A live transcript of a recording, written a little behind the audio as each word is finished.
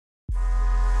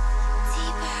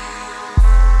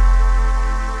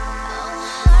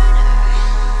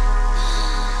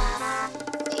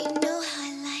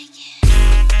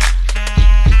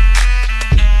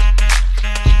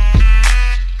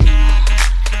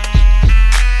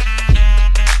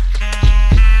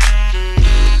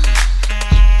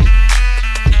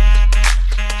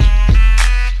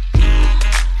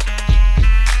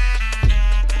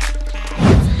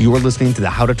You are listening to the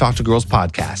How to Talk to Girls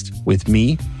podcast with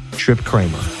me, Trip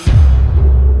Kramer.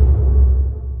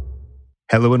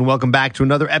 Hello and welcome back to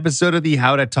another episode of the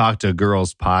How to Talk to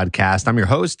Girls podcast. I'm your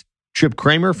host, Trip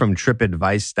Kramer from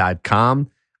tripadvice.com.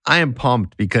 I am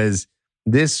pumped because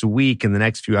this week and the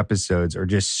next few episodes are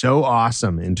just so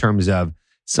awesome in terms of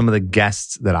some of the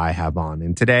guests that I have on.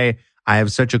 And today I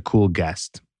have such a cool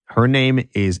guest. Her name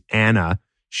is Anna.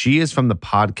 She is from the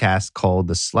podcast called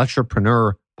the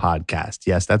Slutrepreneur podcast.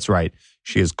 Yes, that's right.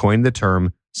 She has coined the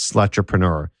term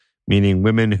Slutrepreneur, meaning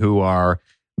women who are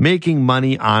making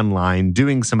money online,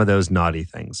 doing some of those naughty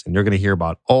things. And you're going to hear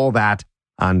about all that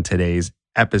on today's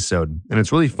episode. And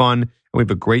it's really fun. And we have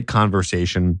a great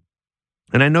conversation.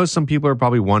 And I know some people are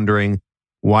probably wondering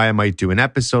why I might do an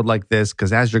episode like this,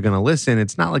 because as you're going to listen,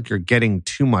 it's not like you're getting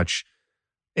too much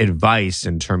advice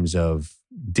in terms of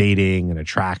dating and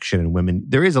attraction and women.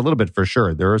 There is a little bit for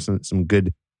sure. There are some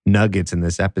good nuggets in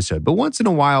this episode. But once in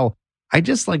a while, I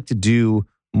just like to do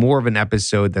more of an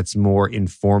episode that's more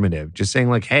informative. Just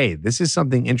saying like, hey, this is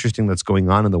something interesting that's going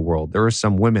on in the world. There are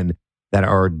some women that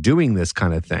are doing this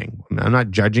kind of thing. I'm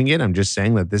not judging it. I'm just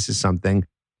saying that this is something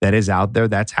that is out there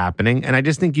that's happening. And I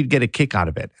just think you'd get a kick out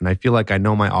of it. And I feel like I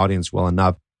know my audience well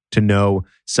enough to know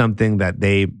something that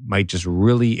they might just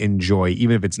really enjoy,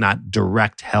 even if it's not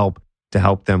direct help to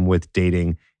help them with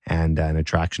dating and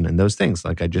attraction and those things,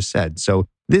 like I just said. So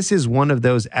this is one of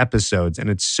those episodes, and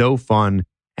it's so fun.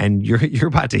 And you're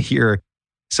about to hear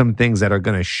some things that are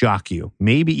going to shock you,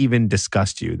 maybe even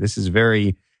disgust you. This is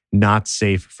very not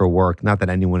safe for work. Not that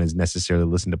anyone has necessarily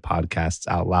listened to podcasts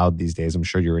out loud these days. I'm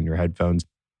sure you're in your headphones,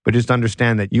 but just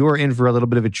understand that you are in for a little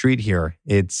bit of a treat here.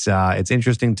 It's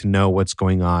interesting to know what's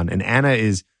going on. And Anna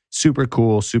is super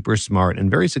cool, super smart,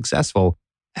 and very successful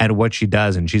at what she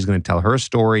does. And she's going to tell her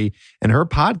story. And her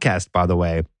podcast, by the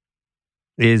way,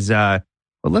 is,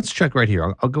 well, let's check right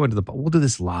here. I'll go into we'll do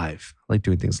this live. I like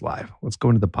doing things live. Let's go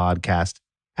into the podcast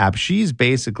app. She's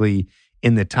basically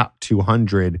in the top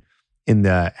 200 in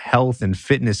the health and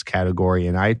fitness category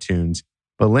in iTunes.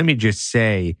 But let me just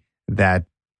say that,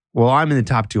 well, I'm in the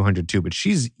top 200 too, but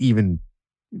she's even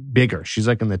bigger. She's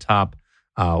like in the top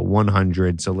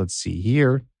 100. So let's see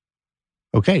here.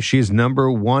 Okay, she is number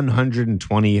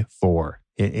 124.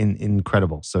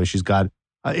 Incredible. So she's got,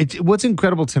 what's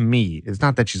incredible to me is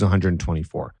not that she's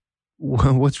 124.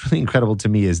 What's really incredible to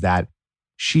me is that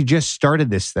she just started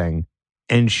this thing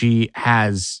and she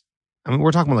has, I mean,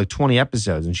 we're talking about like 20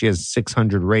 episodes and she has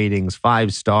 600 ratings,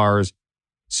 5 stars.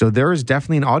 So there is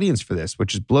definitely an audience for this,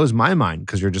 which just blows my mind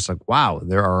because you're just like, wow,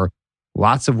 there are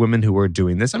lots of women who are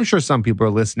doing this. I'm sure some people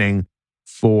are listening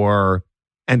for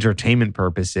entertainment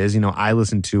purposes. You know, I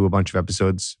listened to a bunch of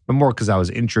episodes, but more because I was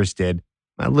interested,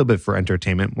 a little bit for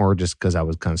entertainment, more just because I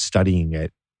was kind of studying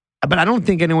it. But I don't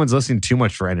think anyone's listening too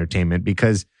much for entertainment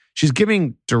because she's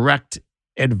giving direct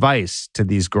advice to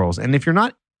these girls. And if you're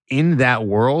not in that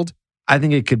world, I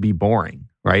think it could be boring,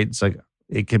 right? It's like,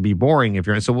 it could be boring if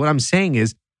you're, so what I'm saying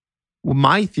is, well,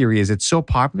 my theory is it's so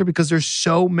popular because there's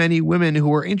so many women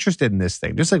who are interested in this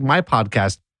thing. Just like my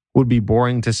podcast would be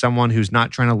boring to someone who's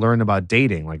not trying to learn about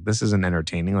dating. Like this isn't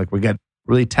entertaining. Like we get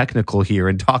really technical here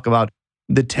and talk about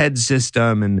the TED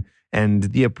system and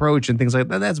the approach and things like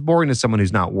that. That's boring to someone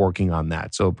who's not working on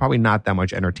that. So probably not that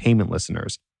much entertainment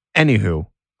listeners. Anywho,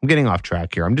 I'm getting off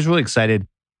track here. I'm just really excited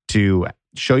to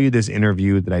show you this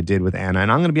interview that I did with Anna. And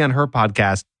I'm going to be on her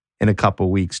podcast in a couple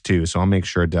of weeks too. So I'll make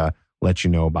sure to let you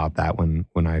know about that when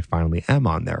I finally am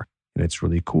on there. And it's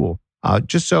really cool.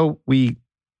 Just so we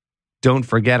don't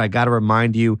forget, I got to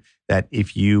remind you that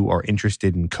if you are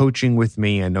interested in coaching with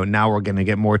me, I know now we're going to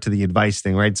get more to the advice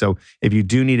thing, right? So if you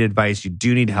do need advice, you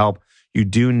do need help, you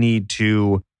do need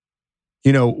to,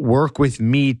 work with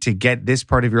me to get this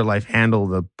part of your life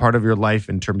handled, the part of your life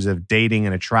in terms of dating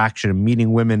and attraction and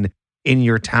meeting women in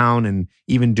your town and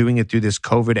even doing it through this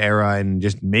COVID era and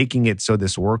just making it so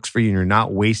this works for you and you're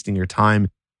not wasting your time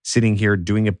sitting here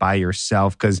doing it by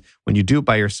yourself. Because when you do it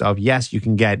by yourself, yes, you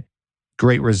can get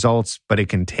great results, but it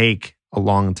can take a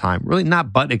long time. Really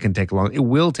not, but it can take it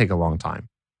will take a long time.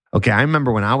 Okay, I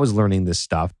remember when I was learning this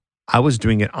stuff, I was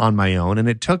doing it on my own and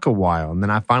it took a while. And then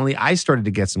I started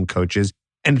to get some coaches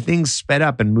and things sped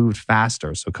up and moved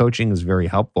faster. So coaching is very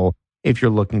helpful if you're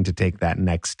looking to take that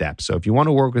next step. So if you want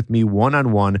to work with me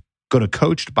one-on-one, go to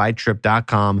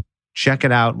coachedbytrip.com, check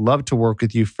it out. Love to work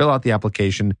with you. Fill out the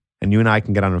application and you and I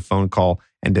can get on a phone call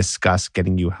and discuss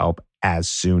getting you help as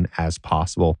soon as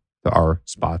possible. There are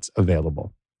spots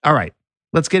available. All right,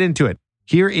 let's get into it.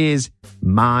 Here is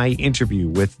my interview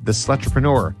with the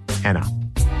Slutrepreneur, Anna.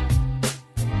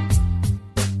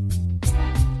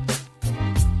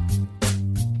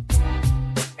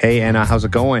 Hey, Anna, how's it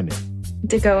going?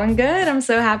 Going good. I'm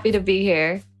so happy to be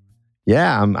here.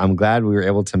 Yeah, I'm glad we were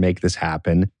able to make this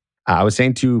happen. I was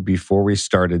saying to you before we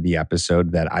started the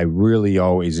episode that I really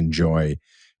always enjoy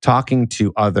talking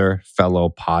to other fellow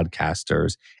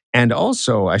podcasters. And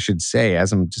also, I should say,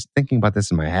 as I'm just thinking about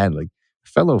this in my head, like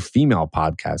fellow female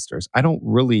podcasters, I don't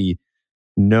really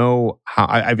know how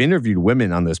I've interviewed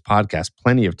women on this podcast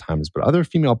plenty of times, but other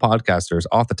female podcasters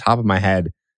off the top of my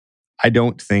head, I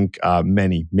don't think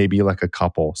many, maybe like a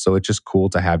couple. So it's just cool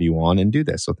to have you on and do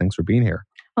this. So thanks for being here.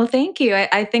 Well, thank you.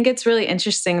 I think it's really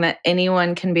interesting that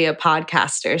anyone can be a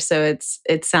podcaster. So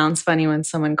it sounds funny when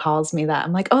someone calls me that.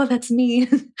 I'm like, oh, that's me.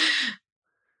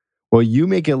 Well, you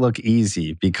make it look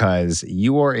easy because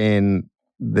you are in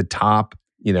the top,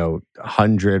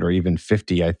 100 or even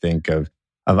 50, I think, of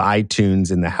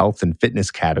iTunes in the health and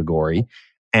fitness category,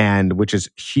 and which is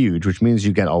huge, which means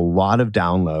you get a lot of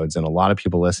downloads and a lot of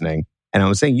people listening. And I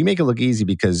was saying you make it look easy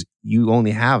because you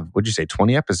only have, what'd you say,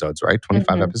 20 episodes, right?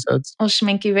 25 episodes? Well,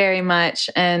 thank you very much.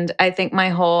 And I think my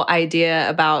whole idea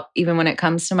about even when it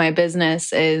comes to my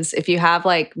business is if you have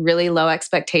like really low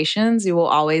expectations, you will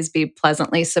always be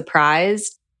pleasantly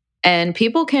surprised. And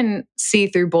people can see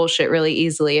through bullshit really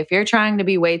easily. If you're trying to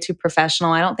be way too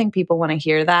professional, I don't think people want to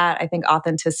hear that. I think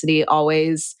authenticity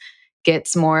always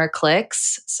gets more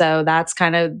clicks. So that's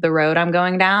kind of the road I'm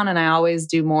going down. And I always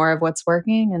do more of what's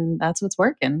working, and that's what's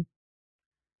working.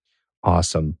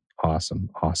 Awesome. I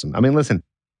mean, listen,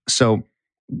 so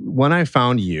when I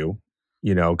found you,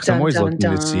 because I'm always looking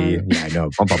to see, I know,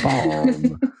 bum, bum,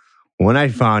 bum. When I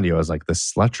found you, I was like, the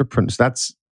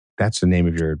Slutrepreneur, that's the name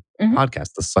of your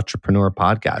podcast, the Slutrepreneur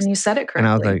podcast. And you said it correctly. And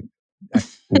I was like,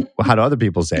 well, how do other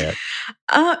people say it?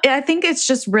 I think it's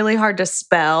just really hard to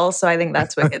spell. So I think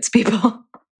that's what gets people.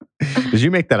 Did you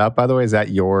make that up, by the way? Is that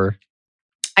your...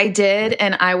 I did.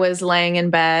 And I was laying in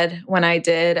bed when I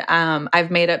did. I've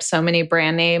made up so many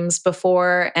brand names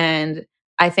before. And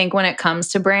I think when it comes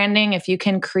to branding, if you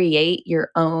can create your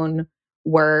own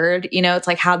word, it's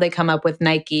like how they come up with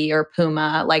Nike or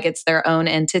Puma, like it's their own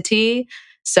entity.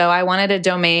 So I wanted a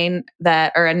domain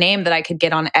or a name that I could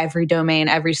get on every domain,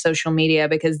 every social media,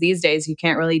 because these days you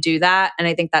can't really do that. And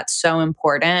I think that's so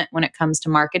important when it comes to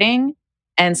marketing,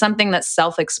 and something that's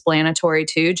self-explanatory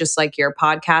too, just like your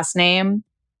podcast name.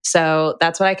 So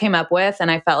that's what I came up with.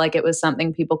 And I felt like it was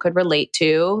something people could relate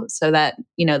to so that,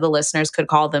 the listeners could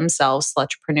call themselves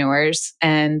slutrepreneurs.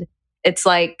 And it's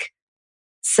like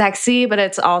sexy, but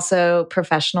it's also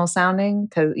professional sounding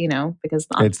because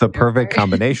it's the perfect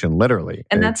combination, literally.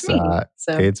 And that's me.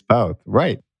 So it's both.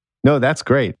 Right. No, that's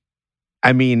great.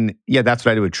 I mean, yeah, that's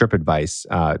what I do with TripAdvice,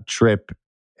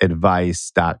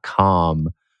 tripadvice.com.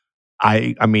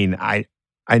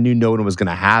 I knew no one was going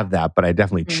to have that, but I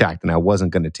definitely checked, and I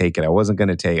wasn't going to take it. I wasn't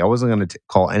going to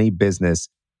call any business,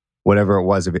 whatever it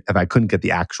was, if I couldn't get the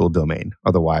actual domain.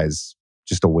 Otherwise,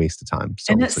 just a waste of time.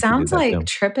 So and it sounds like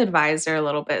TripAdvisor a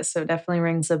little bit, so it definitely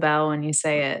rings a bell when you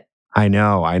say it. I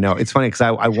know. It's funny because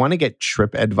I want to get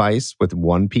TripAdvice with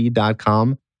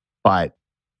 1p.com, but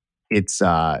it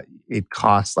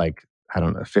costs like, I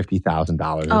don't know,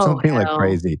 $50,000 or something like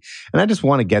crazy. And I just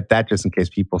want to get that just in case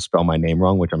people spell my name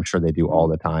wrong, which I'm sure they do all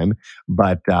the time.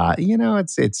 But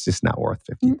it's just not worth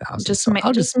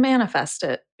 $50,000. Just manifest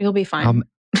it. You'll be fine.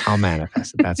 I'll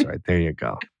manifest it. That's right. There you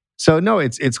go. So no,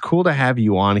 it's cool to have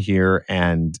you on here,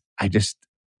 and I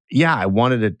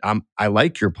wanted it. I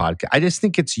like your podcast. I just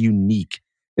think it's unique.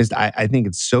 I think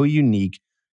it's so unique.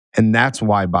 And that's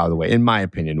why, by the way, in my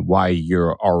opinion, why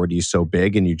you're already so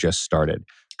big and you just started,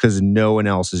 because no one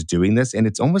else is doing this. And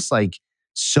it's almost like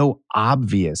so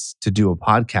obvious to do a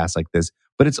podcast like this,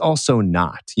 but it's also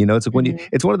not. It's like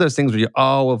it's one of those things where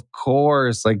of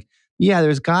course, like, yeah,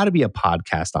 there's got to be a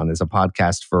podcast on this, a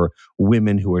podcast for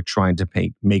women who are trying to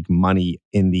make money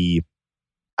in the,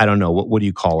 I don't know, what do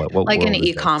you call it? What like in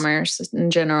e-commerce in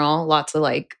general, lots of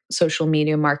like social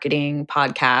media marketing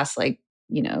podcasts, like,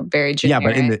 very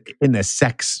generic. Yeah, but in the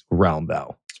sex realm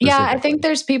though. Yeah, I think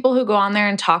there's people who go on there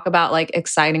and talk about like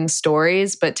exciting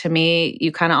stories, but to me,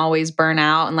 you kind of always burn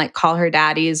out. And like Call Her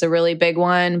Daddy is a really big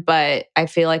one, but I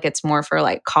feel like it's more for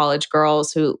like college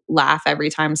girls who laugh every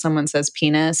time someone says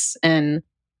penis. And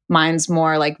mine's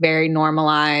more like very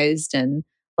normalized, and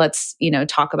let's,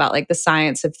 talk about like the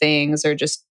science of things or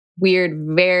just weird,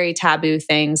 very taboo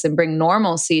things and bring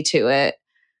normalcy to it.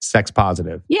 Sex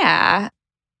positive. Yeah.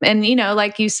 And,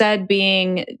 like you said,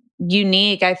 being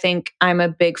unique, I think I'm a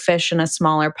big fish in a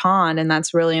smaller pond. And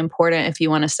that's really important if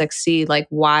you want to succeed. Like,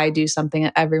 why do something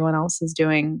that everyone else is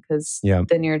doing? Because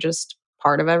then you're just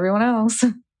part of everyone else.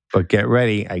 But get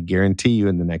ready. I guarantee you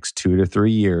in the next 2 to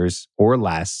 3 years or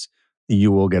less,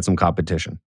 you will get some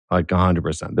competition. Like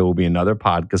 100%. There will be another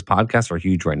because podcasts are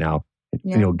huge right now.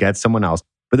 Yeah. and you'll get someone else.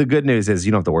 But the good news is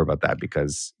you don't have to worry about that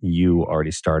because you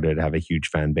already started, have a huge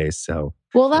fan base. So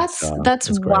Well, that's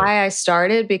it's great. why I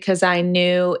started, because I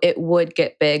knew it would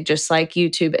get big, just like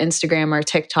YouTube, Instagram, or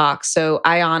TikTok. So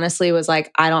I honestly was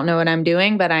like, I don't know what I'm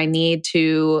doing, but I need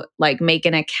to like make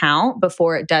an account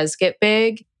before it does get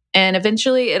big. And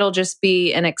eventually it'll just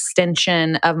be an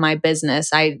extension of my business.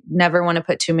 I never want to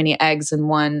put too many eggs in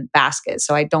one basket.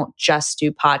 So I don't just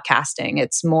do podcasting.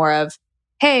 It's more of,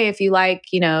 hey, if you like,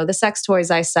 the sex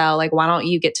toys I sell, like, why don't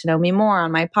you get to know me more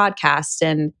on my podcast?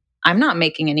 And I'm not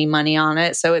making any money on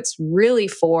it. So it's really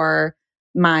for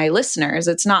my listeners.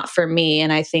 It's not for me.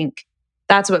 And I think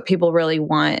that's what people really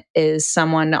want, is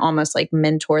someone to almost like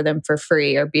mentor them for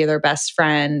free or be their best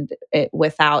friend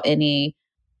without any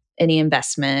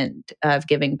investment of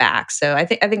giving back. So I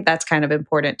think that's kind of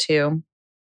important too.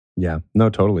 Yeah, no,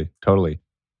 totally, totally.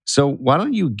 So why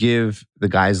don't you give the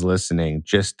guys listening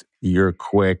just your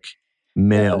quick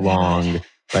minute Oh, long, God.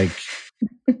 like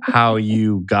how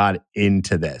you got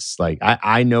into this? Like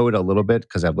I know it a little bit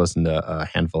because I've listened to a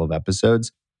handful of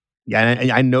episodes. Yeah,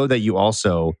 and I know that you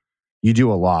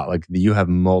do a lot. Like you have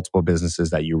multiple businesses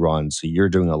that you run, so you're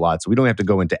doing a lot. So we don't have to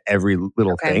go into every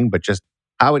little Okay. thing, but just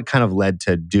how it kind of led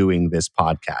to doing this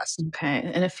podcast, Okay.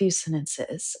 In a few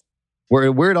sentences.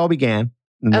 where it all began,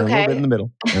 and then a little bit in Okay. the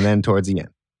middle, and then towards the end.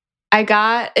 I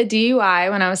got a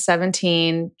DUI when I was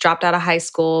 17, dropped out of high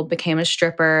school, became a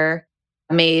stripper,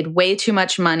 made way too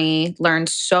much money, learned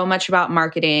so much about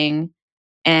marketing,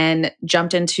 and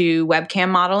jumped into webcam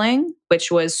modeling,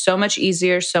 which was so much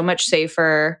easier, so much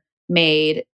safer,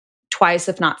 made twice,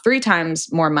 if not three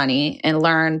times more money, and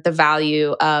learned the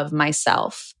value of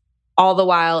myself, all the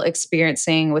while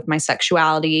experiencing with my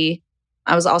sexuality.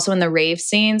 I was also in the rave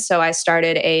scene. So I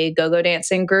started a go-go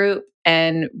dancing group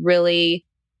and really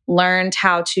learned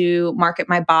how to market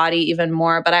my body even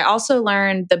more. But I also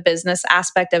learned the business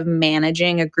aspect of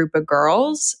managing a group of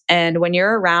girls. And when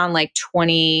you're around like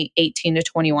 18 to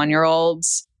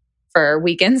 21-year-olds for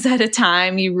weekends at a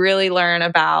time, you really learn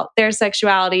about their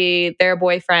sexuality, their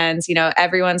boyfriends.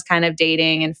 Everyone's kind of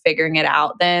dating and figuring it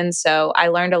out then. So I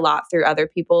learned a lot through other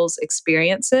people's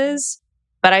experiences.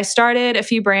 But I started a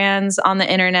few brands on the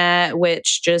internet,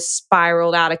 which just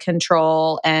spiraled out of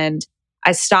control. And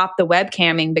I stopped the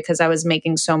webcamming because I was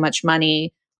making so much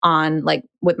money on like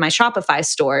with my Shopify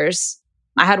stores.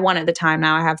 I had one at the time.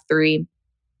 Now I have three.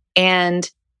 And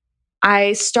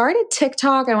I started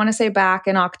TikTok, I want to say back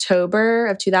in October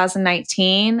of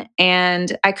 2019.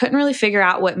 And I couldn't really figure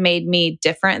out what made me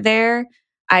different there.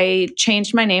 I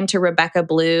changed my name to Rebecca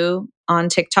Blue on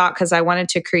TikTok because I wanted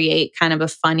to create kind of a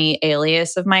funny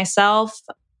alias of myself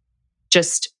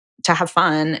just to have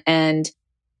fun. And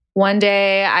one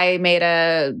day I made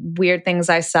a weird things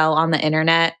I sell on the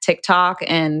internet TikTok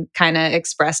and kind of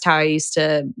expressed how I used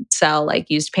to sell like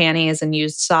used panties and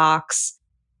used socks.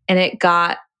 And it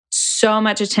got so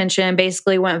much attention,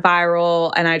 basically went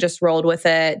viral. And I just rolled with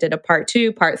it, did a part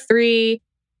 2, part 3.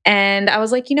 And I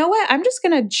was like, you know what? I'm just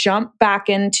going to jump back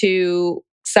into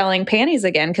selling panties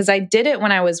again because I did it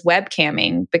when I was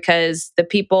webcamming because the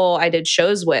people I did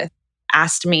shows with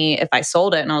asked me if I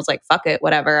sold it. And I was like, fuck it,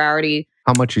 whatever. I already.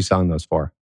 How much you selling those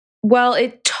for? Well,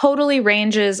 it totally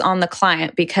ranges on the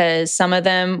client because some of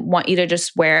them want you to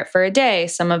just wear it for a day.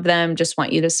 Some of them just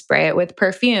want you to spray it with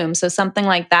perfume. So something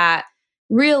like that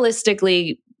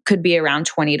realistically could be around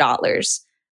 $20.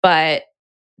 But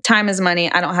time is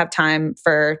money. I don't have time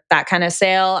for that kind of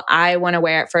sale. I want to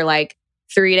wear it for like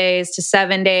 3 days to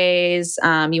 7 days.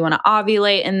 You want to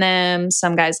ovulate in them.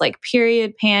 Some guys like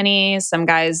period panties. Some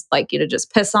guys like you to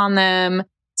just piss on them.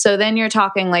 So then you're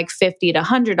talking like $50 to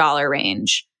 $100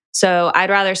 range. So I'd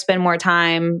rather spend more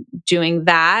time doing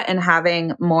that and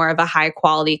having more of a high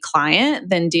quality client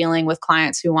than dealing with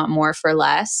clients who want more for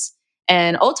less.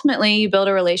 And ultimately, you build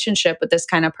a relationship with this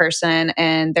kind of person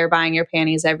and they're buying your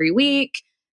panties every week.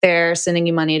 They're sending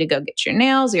you money to go get your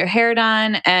nails, your hair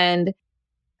done. And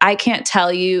I can't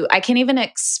tell you, I can't even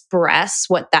express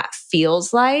what that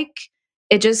feels like.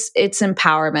 It's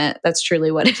empowerment. That's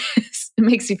truly what it is. It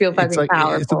makes you feel It's fucking like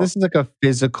powerful. so. This is like a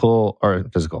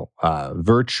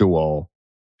virtual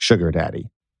sugar daddy.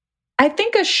 I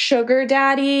think a sugar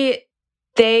daddy,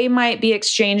 they might be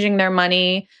exchanging their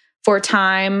money for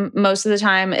time. Most of the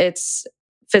time, it's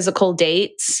physical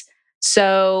dates.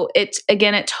 So it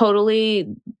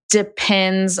totally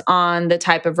depends on the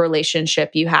type of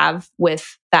relationship you have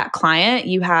with that client.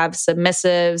 You have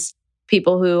submissives,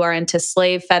 people who are into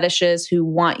slave fetishes, who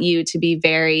want you to be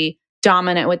very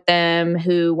dominant with them,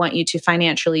 who want you to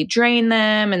financially drain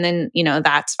them. And then,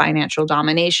 that's financial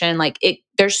domination. Like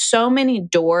there's so many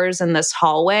doors in this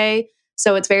hallway.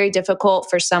 So it's very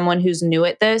difficult for someone who's new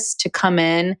at this to come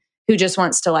in who just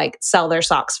wants to like sell their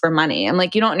socks for money. I'm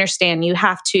like, you don't understand. You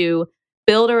have to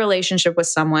build a relationship with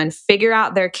someone, figure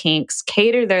out their kinks,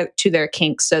 cater to their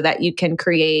kinks so that you can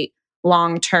create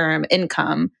long-term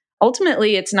income.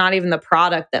 Ultimately, it's not even the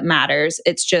product that matters.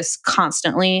 It's just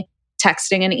constantly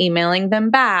texting and emailing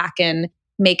them back and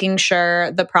making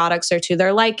sure the products are to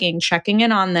their liking, checking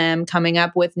in on them, coming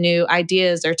up with new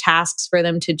ideas or tasks for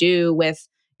them to do with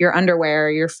your underwear,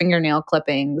 your fingernail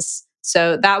clippings.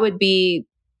 So that would be,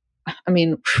 I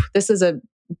mean, this is a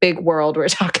big world we're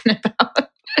talking about.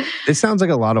 This sounds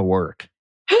like a lot of work.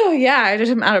 Oh, yeah. I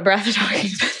just am out of breath talking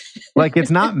about it. Like,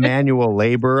 it's not manual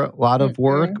labor, a lot of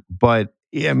work, but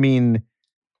I mean,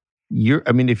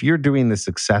 if you're doing this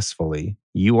successfully,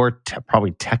 you are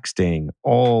probably texting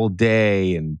all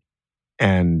day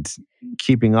and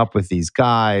keeping up with these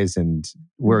guys and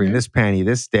wearing this panty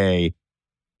this day.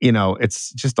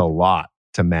 It's just a lot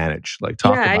to manage. Like,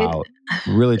 talk about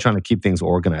really trying to keep things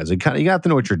organized. You got to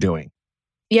know what you're doing.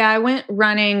 Yeah, I went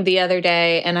running the other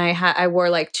day and I wore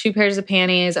like 2 pairs of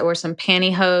panties. I wore some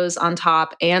pantyhose on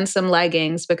top and some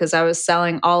leggings because I was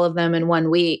selling all of them in 1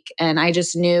 week. And I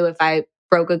just knew if I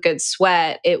broke a good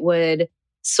sweat, it would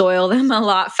soil them a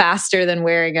lot faster than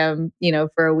wearing them,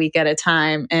 for a week at a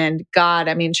time. And God,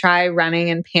 I mean, try running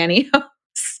in pantyhose.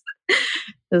 It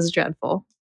was dreadful.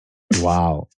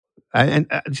 Wow. And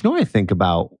you know what I think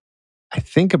about?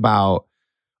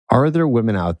 Are there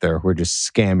women out there who are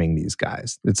just scamming these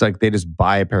guys? It's like they just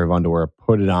buy a pair of underwear,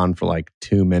 put it on for like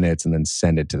 2 minutes, and then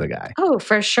send it to the guy. Oh,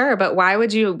 for sure. But why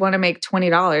would you want to make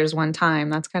 $20 one time?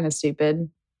 That's kind of stupid.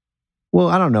 Well,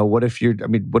 I don't know. What if you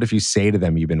say to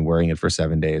them you've been wearing it for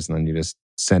 7 days and then you just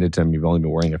send it to them, you've only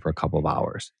been wearing it for a couple of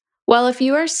hours? Well, if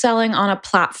you are selling on a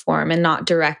platform and not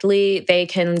directly, they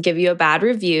can give you a bad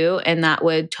review and that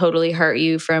would totally hurt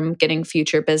you from getting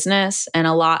future business. And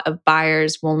a lot of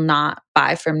buyers will not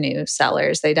buy from new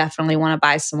sellers. They definitely want to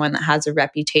buy someone that has a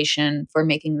reputation for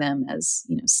making them as,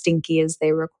 stinky as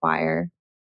they require.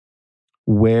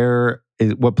 What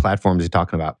platforms are you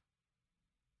talking about?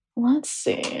 Let's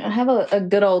see. I have a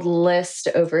good old list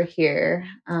over here.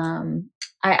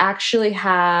 I actually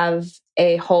have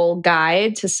a whole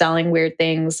guide to selling weird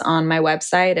things on my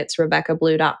website. It's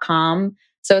RebeccaBlue.com.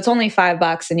 So it's only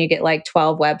 $5 and you get like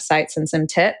 12 websites and some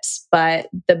tips. But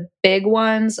the big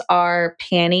ones are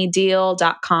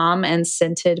pantydeal.com and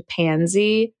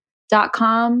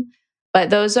scentedpansy.com. But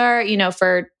those are,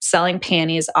 for selling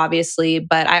panties, obviously.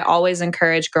 But I always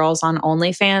encourage girls on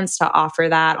OnlyFans to offer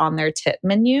that on their tip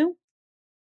menu,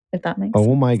 if that makes sense.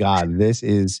 Oh my God.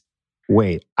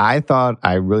 Wait, I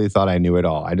really thought I knew it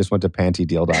all. I just went to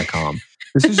pantydeal.com.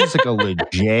 This is just like a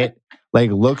legit,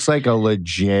 looks like a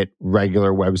legit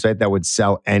regular website that would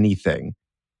sell anything.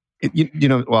 Guys,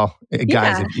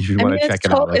 if you want to check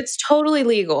it out. It's totally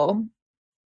legal.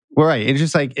 Right. It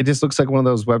just looks like one of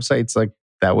those websites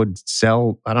that would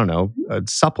sell, I don't know, a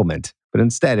supplement. But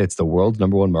instead, it's the world's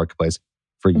 #1 marketplace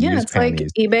for used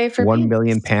panties. Like eBay for 1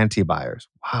 million panty buyers.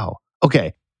 Wow.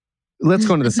 Okay. Let's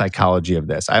go into the psychology of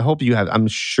this. I'm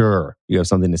sure you have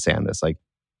something to say on this. Like,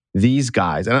 these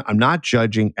guys, and I'm not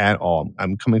judging at all.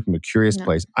 I'm coming from a curious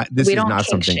place. This is not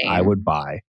something I would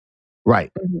buy. Right.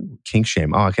 Mm-hmm. Kink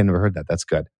shame. Oh, I never heard that. That's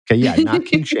good. Okay. Yeah. Not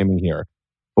kink shaming here.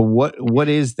 But what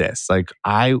is this? Like,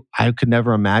 I could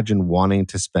never imagine wanting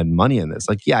to spend money on this.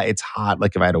 Like, yeah, it's hot.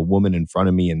 Like, if I had a woman in front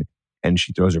of me and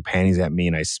she throws her panties at me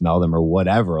and I smell them or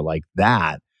whatever, like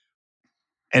that.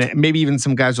 And maybe even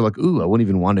some guys are like, ooh, I wouldn't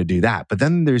even want to do that. But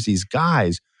then there's these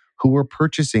guys who are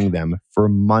purchasing them for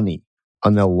money,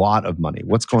 on a lot of money.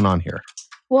 What's going on here?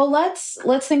 Well, let's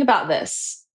think about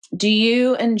this. Do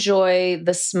you enjoy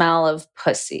the smell of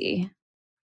pussy?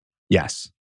 Yes.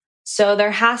 So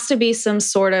there has to be some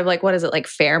sort of like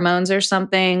pheromones or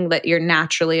something that you're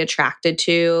naturally attracted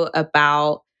to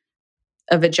about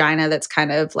a vagina that's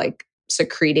kind of like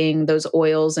secreting those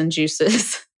oils and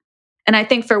juices. And I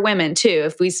think for women too,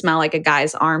 if we smell like a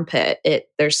guy's armpit,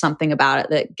 there's something about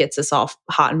it that gets us all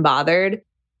hot and bothered.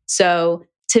 So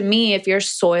to me, if you're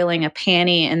soiling a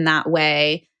panty in that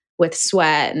way with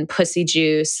sweat and pussy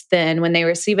juice, then when they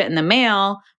receive it in the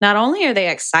mail, not only are they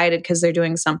excited because they're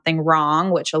doing something wrong,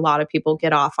 which a lot of people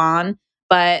get off on,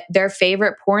 but their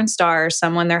favorite porn star or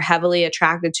someone they're heavily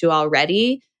attracted to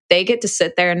already, they get to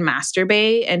sit there and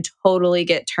masturbate and totally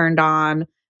get turned on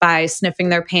by sniffing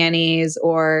their panties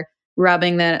or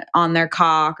rubbing that on their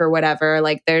cock or whatever.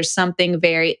 Like, there's something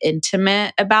very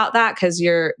intimate about that because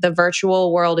the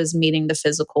virtual world is meeting the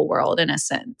physical world in a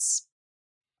sense.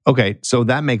 Okay, so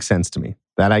that makes sense to me.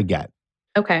 That I get.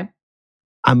 Okay.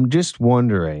 I'm just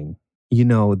wondering,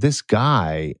 this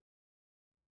guy,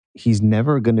 he's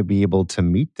never going to be able to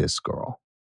meet this girl.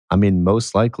 I mean,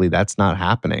 most likely that's not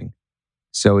happening.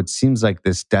 So it seems like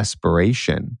this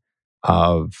desperation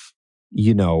of,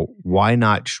 why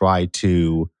not try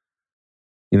to,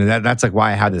 that's like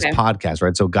why I have this Okay. podcast,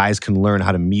 right? So guys can learn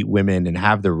how to meet women and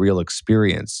have the real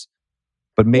experience.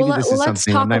 But maybe this is let's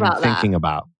something I'm talk not even about that. thinking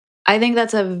about. I think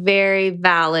that's a very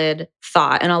valid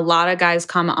thought. And a lot of guys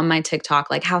comment on my TikTok,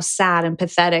 like how sad and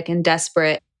pathetic and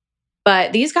desperate.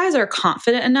 But these guys are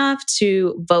confident enough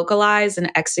to vocalize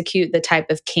and execute the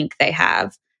type of kink they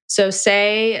have. So,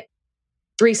 say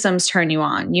threesomes turn you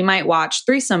on. You might watch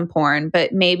threesome porn,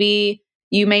 but maybe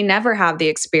you may never have the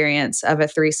experience of a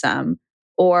threesome.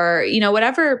 Or,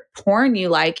 whatever porn you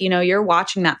like, you're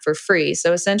watching that for free.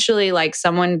 So essentially, like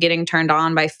someone getting turned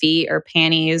on by feet or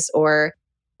panties or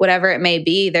whatever it may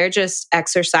be, they're just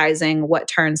exercising what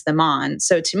turns them on.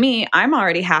 So to me, I'm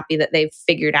already happy that they've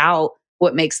figured out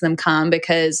what makes them come,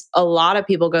 because a lot of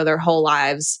people go their whole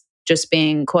lives just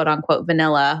being quote unquote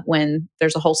vanilla when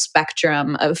there's a whole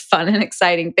spectrum of fun and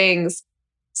exciting things.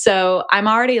 So I'm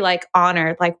already like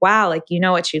honored, like, wow, like, you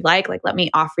know what you like let me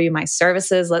offer you my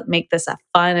services. Let's make this a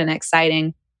fun and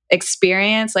exciting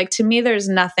experience. Like, to me, there's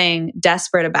nothing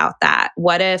desperate about that.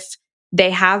 What if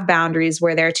they have boundaries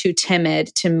where they're too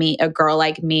timid to meet a girl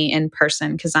like me in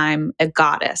person because I'm a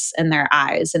goddess in their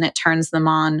eyes, and it turns them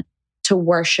on to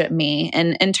worship me.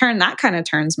 And in turn, that kind of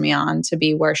turns me on to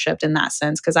be worshiped in that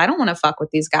sense, because I don't want to fuck with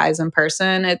these guys in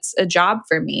person. It's a job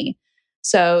for me.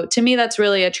 So to me, that's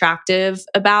really attractive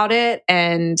about it.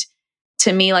 And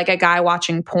to me, like a guy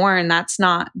watching porn, that's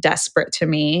not desperate to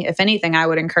me. If anything, I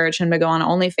would encourage him to go on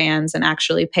OnlyFans and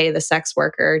actually pay the sex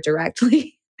worker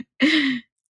directly.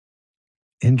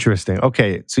 Interesting.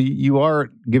 Okay. So you are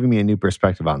giving me a new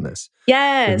perspective on this.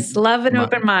 Yes, love an My-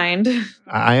 open mind.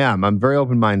 I am. I'm very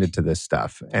open-minded to this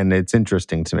stuff, and it's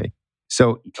interesting to me.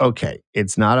 So, okay,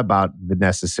 it's not about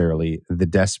necessarily the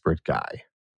desperate guy.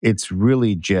 It's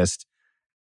really just,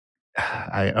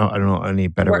 I don't know any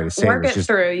better way to say Work it. it Just,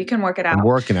 through. You can work it out. I'm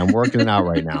working it out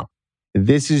right now.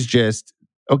 This is just,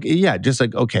 okay, yeah, just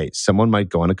like, okay, someone might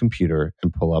go on a computer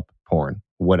and pull up porn,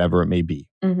 whatever it may be.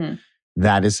 Mm-hmm.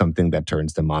 That is something that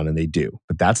turns them on, and they do.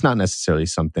 But that's not necessarily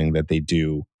something that they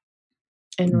do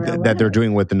that they're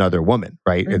doing with another woman,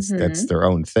 right? Mm-hmm. That's their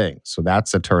own thing. So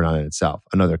that's a turn on in itself.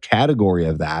 Another category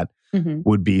of that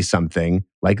would be something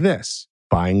like this,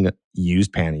 buying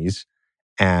used panties,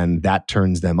 and that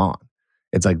turns them on.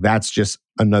 It's like, that's just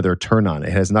another turn on.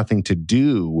 It has nothing to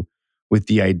do with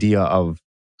the idea of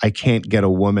I can't get a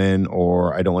woman,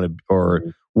 or I don't want to, or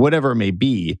whatever it may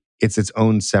be. It's its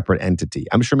own separate entity.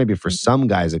 I'm sure maybe for some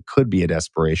guys it could be a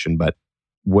desperation, but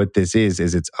what this is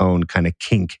its own kind of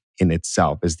kink in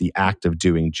itself, is the act of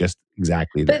doing just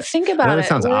exactly this. But think about I know it. that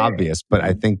sounds obvious, but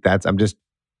I think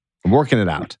I'm working it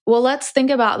out. Well, let's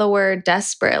think about the word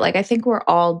desperate. Like, I think we're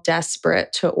all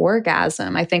desperate to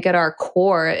orgasm. I think at our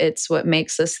core, it's what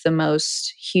makes us the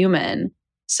most human.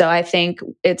 So I think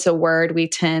it's a word we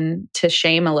tend to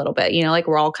shame a little bit. Like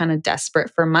we're all kind of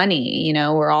desperate for money.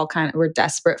 We're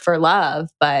desperate for love.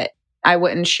 But I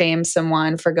wouldn't shame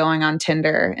someone for going on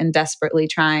Tinder and desperately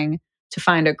trying to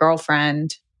find a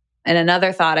girlfriend. And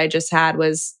another thought I just had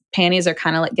was panties are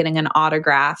kind of like getting an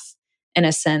autograph in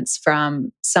a sense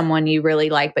from someone you really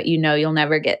like, but you'll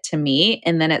never get to meet.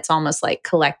 And then it's almost like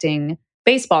collecting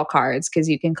baseball cards, because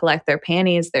you can collect their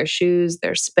panties, their shoes,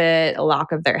 their spit, a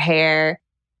lock of their hair.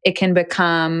 It can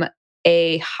become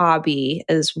a hobby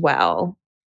as well.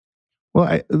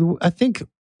 Well, I think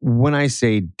when I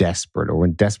say desperate, or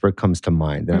when desperate comes to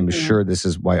mind, and I'm sure this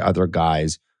is why other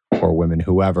guys or women,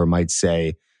 whoever, might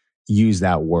say, use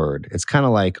that word. It's kind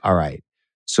of like, all right,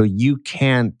 so you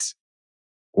can't,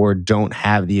 or don't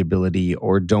have the ability,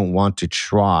 or don't want to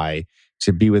try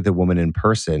to be with a woman in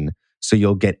person, so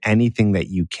you'll get anything that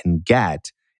you can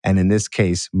get. And in this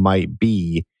case, might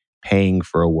be paying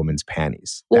for a woman's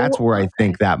panties. That's where I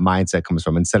think that mindset comes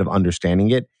from, instead of understanding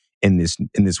it in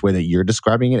this way that you're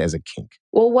describing it as a kink.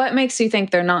 Well, what makes you think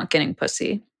they're not getting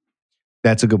pussy?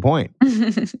 That's a good point.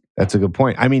 That's a good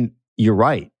point. I mean, you're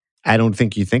right. I don't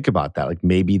think you think about that. Like,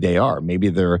 maybe they are. Maybe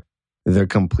they're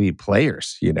complete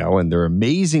players, and they're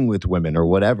amazing with women or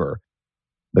whatever.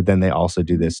 But then they also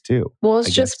do this too. Well, it's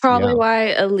just probably why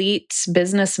elite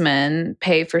businessmen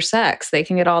pay for sex. They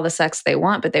can get all the sex they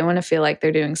want, but they want to feel like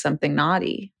they're doing something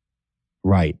naughty.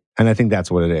 Right. And I think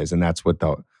that's what it is. And that's what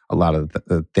a lot of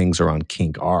the things around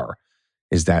kink are,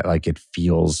 is that like it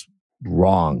feels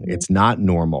wrong. It's not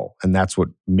normal. And that's what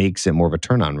makes it more of a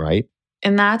turn on, right?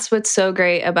 And that's what's so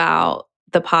great about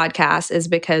the podcast is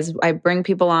because I bring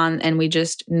people on and we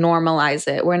just normalize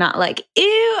it. We're not like,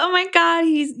 ew, oh my God,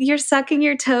 you're sucking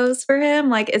your toes for him.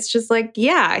 Like, it's just like,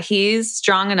 yeah, he's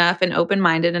strong enough and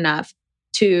open-minded enough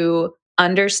to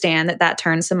understand that that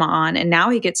turns him on. And now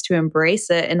he gets to embrace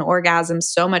it and orgasm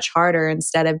so much harder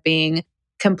instead of being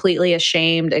completely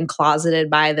ashamed and closeted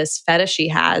by this fetish he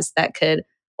has that could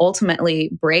ultimately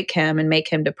break him and make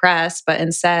him depressed. But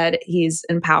instead, he's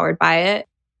empowered by it.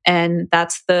 And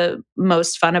that's the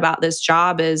most fun about this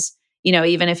job is, you know,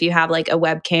 even if you have like a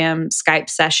webcam Skype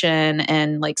session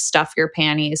and like stuff your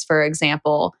panties, for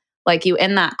example, like you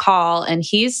end that call and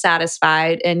he's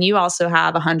satisfied and you also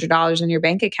have $100 in your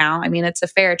bank account. I mean, it's a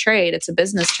fair trade. It's a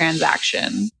business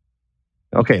transaction.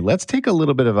 Okay, let's take a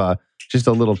little bit of just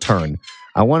a little turn.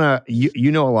 I want to,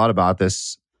 you know a lot about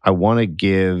this. I want to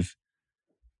give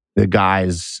the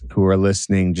guys who are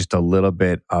listening just a little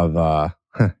bit of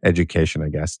education, I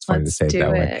guess. It's funny to say it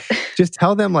that way. Just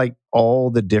tell them like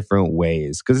all the different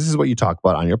ways, because this is what you talk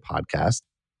about on your podcast.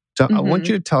 So I want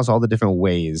you to tell us all the different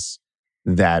ways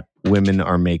that women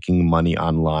are making money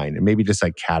online and maybe just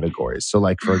like categories. So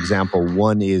like, for example,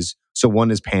 one is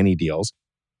panty deals.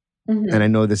 And I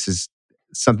know this is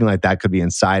something like that could be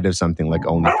inside of something like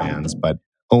OnlyFans, but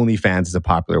OnlyFans is a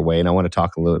popular way. And I want to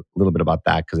talk a little bit about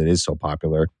that because it is so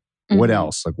popular. What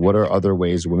else? Like, what are other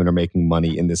ways women are making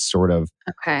money in this sort of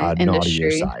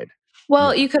naughtier side?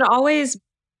 Well, you could always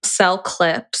sell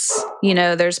clips. You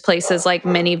know, there's places like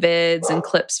ManyVids and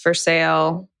Clips for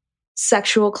Sale,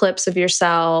 sexual clips of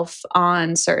yourself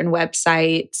on certain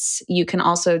websites. You can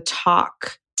also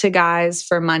talk to guys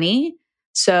for money.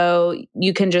 So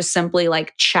you can just simply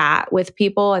like chat with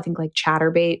people. I think like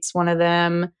Chatterbait's one of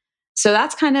them. So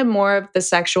that's kind of more of the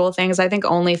sexual things. I think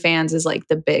OnlyFans is like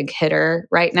the big hitter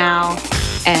right now.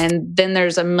 And then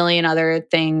there's a million other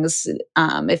things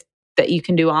that you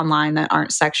can do online that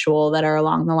aren't sexual that are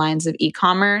along the lines of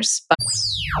e-commerce.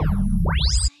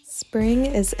 Spring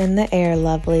is in the air,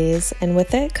 lovelies, and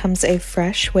with it comes a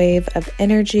fresh wave of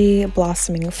energy,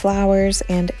 blossoming flowers,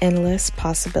 and endless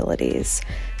possibilities.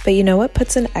 But you know what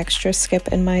puts an extra skip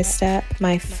in my step?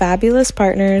 My fabulous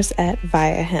partners at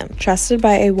Viia Hemp. Trusted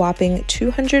by a whopping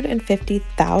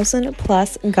 250,000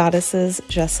 plus goddesses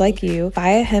just like you,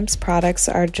 Viia Hemp's products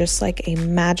are just like a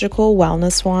magical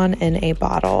wellness wand in a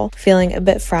bottle. Feeling a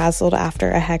bit frazzled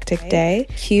after a hectic day?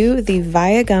 Cue the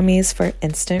Viia gummies for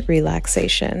instant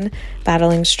relaxation.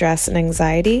 Battling stress and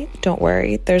anxiety? Don't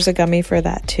worry, there's a gummy for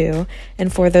that too.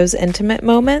 And for those intimate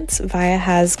moments, Viia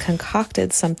has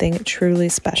concocted something truly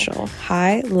special.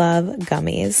 High Love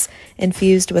Gummies.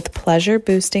 Infused with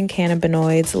pleasure-boosting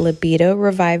cannabinoids,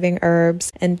 libido-reviving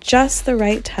herbs, and just the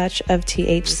right touch of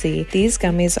THC, these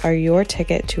gummies are your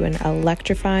ticket to an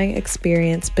electrifying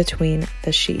experience between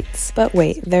the sheets. But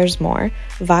wait, there's more.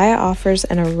 Viia offers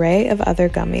an array of other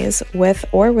gummies with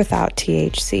or without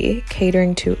THC,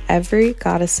 catering to every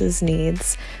goddess's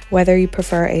needs. Whether you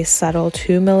prefer a subtle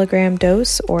 2 milligram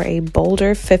dose or a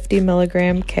bolder 50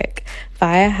 milligram kick,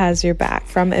 Viia has your back.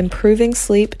 From improving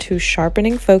sleep to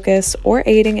sharpening focus or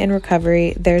aiding in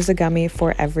recovery, there's a gummy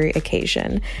for every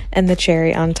occasion. And the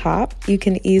cherry on top, you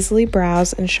can easily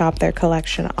browse and shop their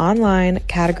collection online,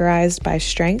 categorized by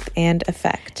strength and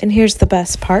effect. And here's the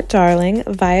best part, darling.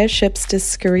 Viia ships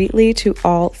discreetly to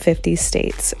all 50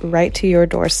 states, right to your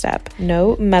doorstep.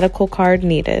 No medical card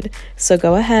needed. So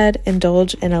go ahead,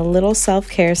 indulge in a little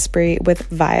self-care spree with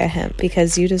Viia Hemp,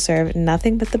 because you deserve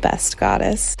nothing but the best,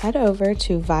 goddess. Head over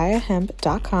to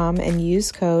viiahemp.com and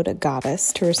use code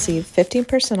GODDESS to receive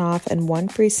 15% off and one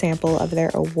free sample of their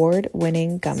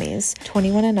award-winning gummies.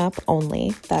 21 and up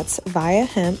only. That's Viia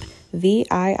Hemp,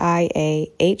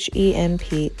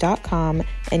 VIIAHEMP.com,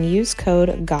 and use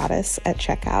code GODDESS at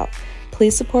checkout.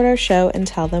 Please support our show and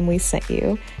tell them we sent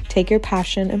you. Take your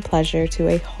passion and pleasure to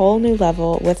a whole new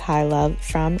level with High Love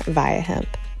from Viia Hemp.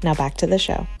 Now back to the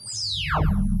show.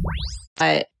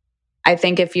 But I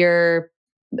think if you're,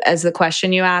 as the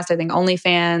question you asked, I think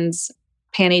OnlyFans,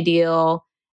 Panty Deal,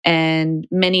 and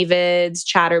ManyVids,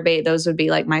 Chatterbait, those would be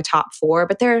like my top 4.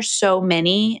 But there are so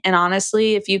many. And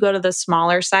honestly, if you go to the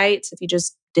smaller sites, if you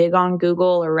just dig on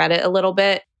Google or Reddit a little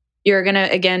bit, you're going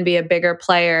to, again, be a bigger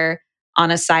player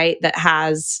on a site that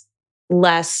has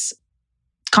less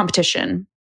competition.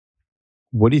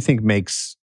 What do you think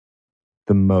makes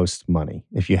the most money,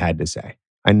 if you had to say?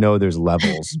 I know there's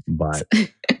levels, but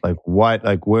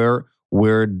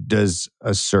where does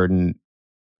a certain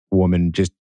woman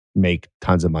just make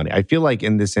tons of money? I feel like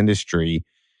in this industry,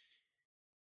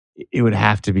 it would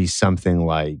have to be something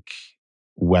like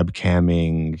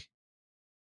webcamming,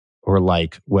 or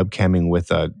like webcamming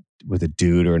with a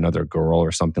dude or another girl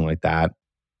or something like that.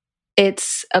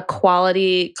 It's a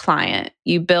quality client.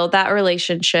 You build that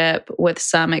relationship with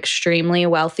some extremely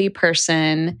wealthy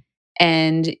person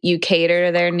and you cater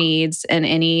to their needs in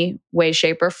any way,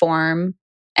 shape, or form,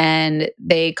 and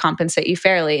they compensate you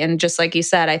fairly. And just like you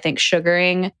said, I think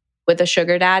sugaring with a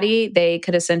sugar daddy, they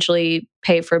could essentially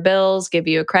pay for bills, give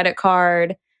you a credit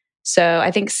card. So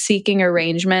I think Seeking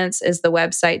Arrangements is the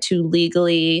website to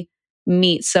legally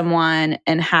meet someone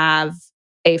and have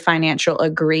a financial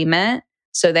agreement.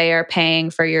 So they are paying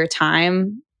for your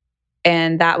time.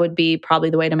 And that would be probably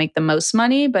the way to make the most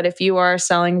money. But if you are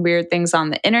selling weird things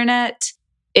on the internet,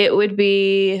 it would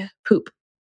be poop.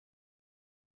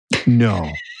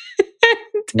 No.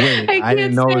 Wait, I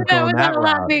didn't know it was going that route.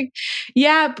 Laughing.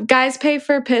 Yeah, guys pay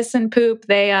for piss and poop.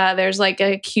 There's like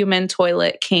a human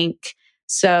toilet kink.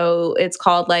 So it's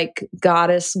called like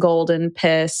Goddess Golden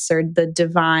Piss or the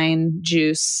Divine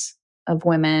Juice of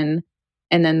Women.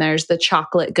 And then there's the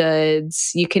chocolate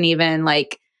goods. You can even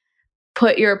like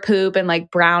put your poop in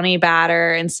like brownie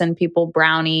batter and send people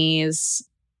brownies.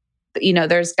 You know,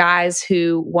 there's guys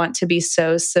who want to be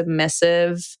so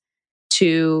submissive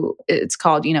to, it's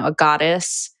called, you know, a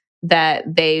goddess, that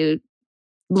they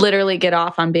literally get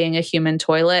off on being a human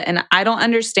toilet. And I don't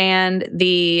understand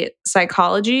the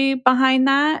psychology behind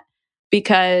that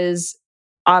because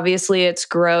obviously it's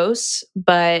gross,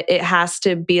 but it has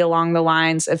to be along the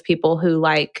lines of people who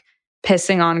like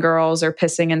pissing on girls or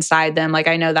pissing inside them. Like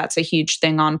I know that's a huge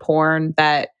thing on porn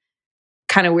that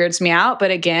kind of weirds me out.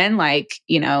 But again, like,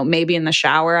 you know, maybe in the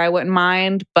shower I wouldn't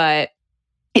mind, but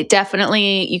it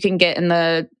definitely, you can get in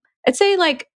the, I'd say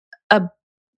like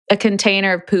a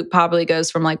container of poop probably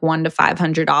goes from like $100 to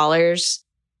 $500.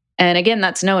 And again,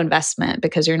 that's no investment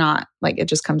because you're not like, it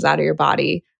just comes out of your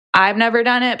body. I've never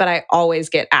done it, but I always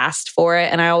get asked for it.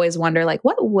 And I always wonder like,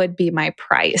 what would be my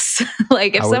price?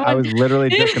 Like if I was literally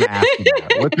just going to ask you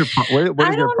that. What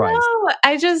is your price?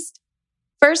 I just,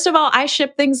 first of all, I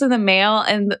ship things in the mail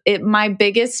and my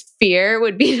biggest fear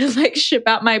would be to like ship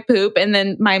out my poop and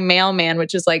then my mailman,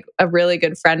 which is like a really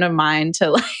good friend of mine, to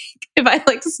like, if I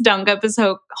like stunk up his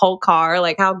whole car,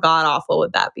 like how god awful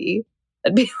would that be?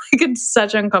 That'd be like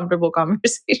such uncomfortable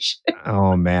conversation.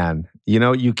 Oh man. You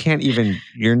know,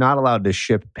 you're not allowed to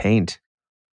ship paint.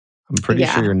 I'm pretty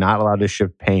sure you're not allowed to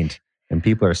ship paint and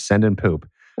people are sending poop.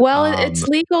 Well, it's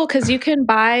legal because you can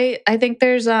buy, I think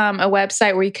there's a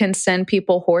website where you can send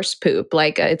people horse poop.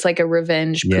 Like it's like a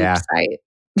revenge poop site.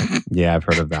 Yeah, I've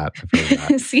heard of that.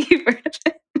 See, you've heard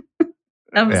of it.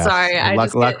 I'm sorry. I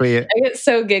get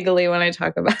so giggly when I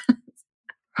talk about it.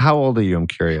 How old are you? I'm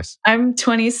curious. I'm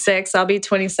 26. I'll be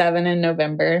 27 in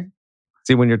November.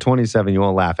 See, when you're 27, you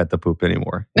won't laugh at the poop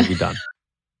anymore. You'll be done.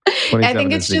 I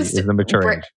think it's just the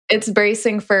mature age. It's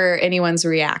bracing for anyone's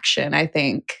reaction, I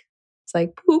think. It's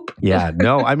like poop. Yeah,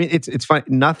 no, I mean, it's fine.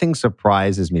 Nothing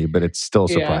surprises me, but it's still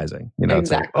surprising. You know,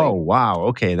 exactly. It's like, oh, wow.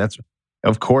 Okay, that's,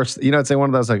 of course, you know, it's like one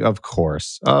of those like, of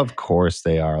course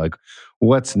they are. Like,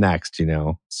 what's next, you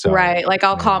know? So, right. Like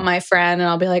I'll call my friend and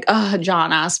I'll be like, oh,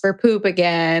 John asked for poop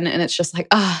again. And it's just like,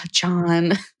 oh,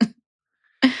 John.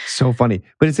 So funny.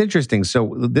 But it's interesting.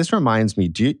 So this reminds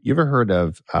me, you ever heard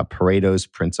of Pareto's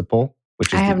principle?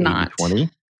 Which is I have the not. 80-20?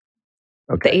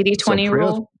 Okay. The 80-20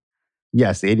 rule?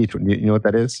 Yes, the 80-20. You know what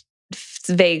that is?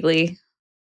 Vaguely.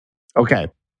 Okay.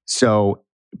 So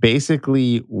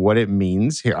basically what it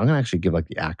means here, I'm going to actually give like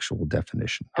the actual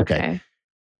definition. Okay.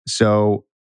 So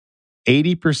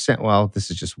 80%, well, this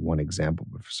is just one example,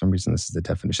 but for some reason this is the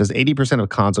definition. It says 80% of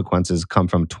consequences come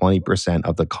from 20%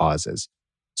 of the causes.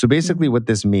 So basically what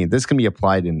this means, this can be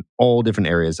applied in all different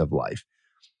areas of life.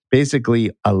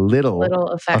 Basically, a little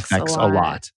affects a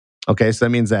lot. Okay, so that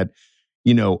means that,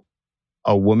 you know,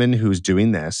 a woman who's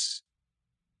doing this,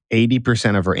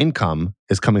 80% of her income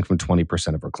is coming from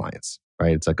 20% of her clients,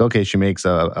 right? It's like, okay, she makes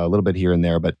a little bit here and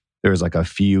there, but there's like a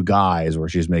few guys where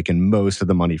she's making most of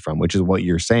the money from, which is what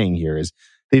you're saying here is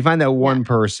they find that one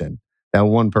person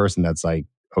that's like,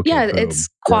 okay, yeah, boom, it's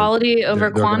quality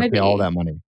over quantity. They're pay all that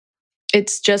money.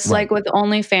 It's just like with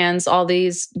OnlyFans, all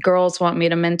these girls want me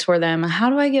to mentor them. How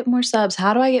do I get more subs?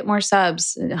 How do I get more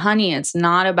subs? Honey, it's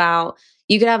not about,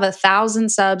 you could have 1,000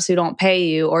 subs who don't pay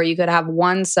you, or you could have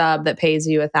one sub that pays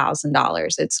you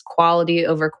 $1,000. It's quality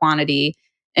over quantity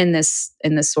in this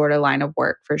sort of line of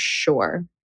work for sure.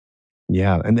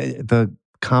 Yeah, and the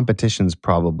competition's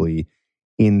probably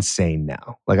insane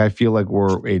now. Like I feel like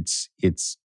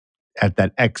it's at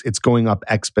that it's going up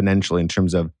exponentially in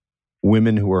terms of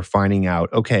women who are finding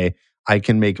out, okay, I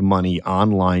can make money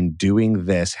online doing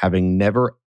this, having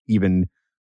never even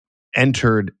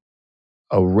entered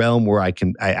a realm where I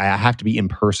have to be in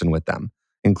person with them,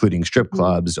 including strip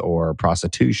clubs or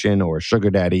prostitution or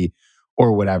sugar daddy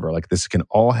or whatever. Like this can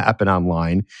all happen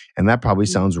online. And that probably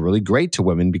sounds really great to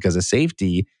women because of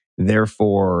safety.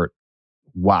 Therefore,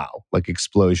 wow, like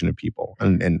explosion of people.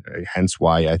 And hence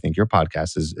why I think your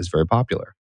podcast is very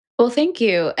popular. Well, thank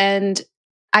you. And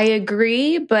I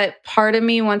agree, but part of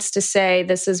me wants to say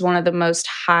this is one of the most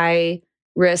high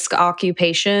risk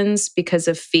occupations because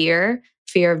of fear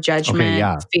of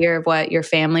judgment, fear of what your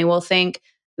family will think.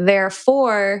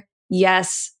 Therefore,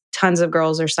 yes, tons of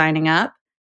girls are signing up,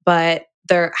 but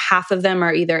half of them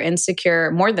are either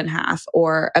insecure, more than half,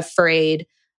 or afraid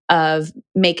of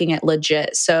making it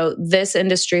legit. So this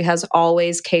industry has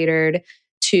always catered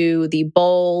to the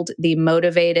bold, the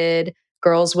motivated,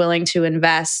 girls willing to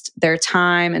invest their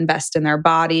time, invest in their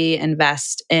body,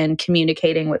 invest in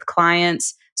communicating with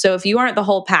clients. So if you aren't the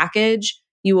whole package,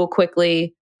 you will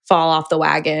quickly fall off the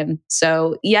wagon.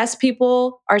 So yes,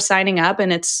 people are signing up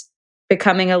and it's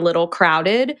becoming a little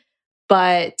crowded,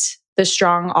 but the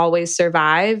strong always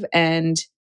survive. And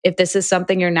if this is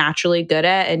something you're naturally good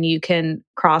at and you can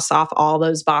cross off all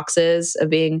those boxes of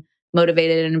being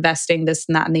motivated and investing this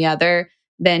and that and the other,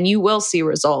 then you will see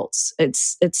results.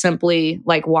 It's simply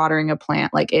like watering a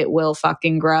plant. Like it will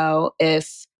fucking grow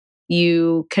if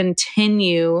you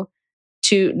continue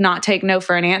to not take no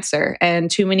for an answer. And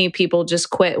too many people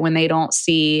just quit when they don't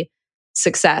see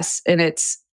success.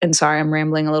 And sorry, I'm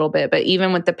rambling a little bit, but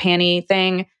even with the panty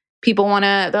thing, people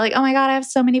they're like, oh my God, I have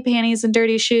so many panties and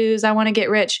dirty shoes. I want to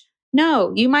get rich.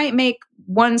 No, you might make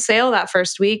one sale that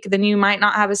first week, then you might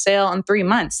not have a sale in 3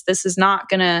 months. This is not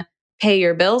going to pay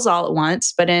your bills all at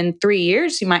once, but in 3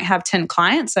 years, you might have 10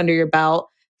 clients under your belt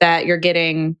that you're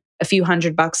getting a few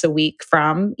 $100 a week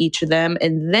from each of them.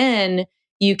 And then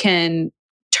you can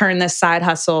turn this side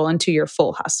hustle into your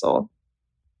full hustle.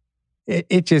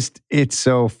 It's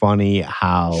so funny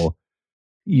how,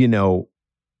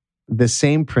 the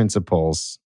same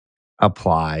principles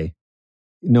apply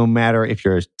no matter if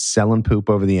you're selling poop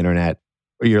over the internet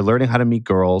or you're learning how to meet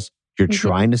girls, you're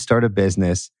trying to start a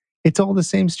business. It's all the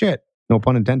same shit. No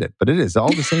pun intended, but it is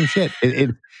all the same shit.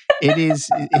 It is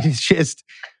just,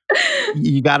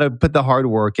 you got to put the hard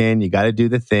work in. You got to do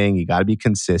the thing. You got to be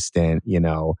consistent,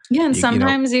 Yeah. And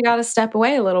sometimes you got to step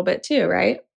away a little bit too,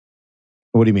 right?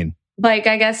 What do you mean? Like,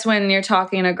 I guess when you're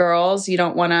talking to girls, you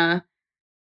don't want to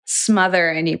smother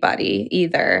anybody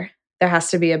either. There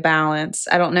has to be a balance.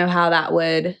 I don't know how that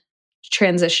would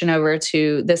transition over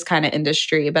to this kind of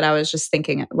industry, but I was just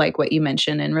thinking like what you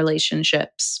mentioned in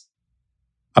relationships.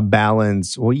 A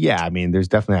balance. Well, yeah, I mean, there's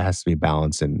definitely has to be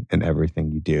balance in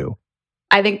everything you do.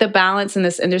 I think the balance in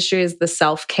this industry is the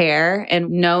self-care and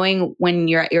knowing when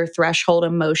you're at your threshold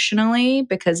emotionally,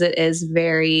 because it is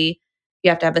you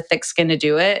have to have a thick skin to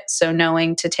do it. So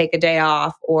knowing to take a day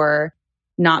off or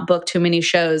not book too many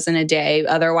shows in a day.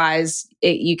 Otherwise,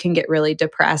 you can get really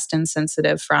depressed and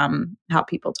sensitive from how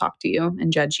people talk to you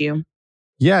and judge you.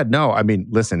 Yeah, no, I mean,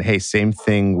 listen, hey, same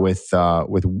thing with so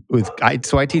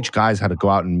I teach guys how to go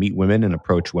out and meet women and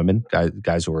approach women,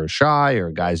 guys who are shy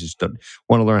or guys who just don't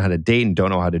want to learn how to date and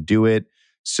don't know how to do it.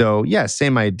 So yeah,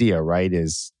 same idea, right?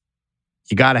 Is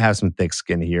you got to have some thick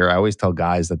skin here. I always tell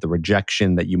guys that the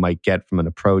rejection that you might get from an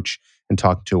approach and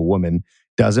talking to a woman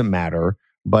doesn't matter,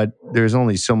 but there's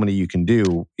only so many you can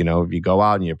do. If you go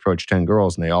out and you approach 10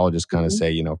 girls and they all just kind of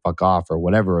say, fuck off or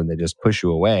whatever, and they just push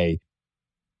you away,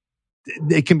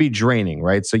 it can be draining,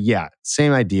 right? So yeah,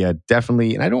 same idea,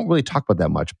 definitely. And I don't really talk about that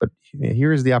much, but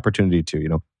here's the opportunity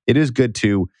to, it is good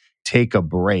to take a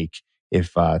break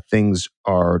if things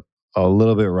are a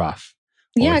little bit rough.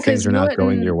 Yeah, because things are not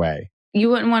going your way. You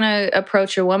wouldn't want to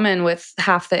approach a woman with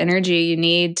half the energy you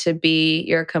need to be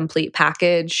your complete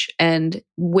package. And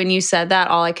when you said that,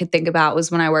 all I could think about was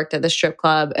when I worked at the strip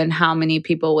club and how many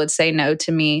people would say no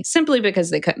to me simply because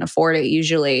they couldn't afford it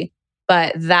usually.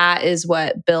 But that is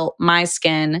what built my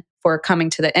skin for coming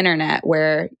to the internet,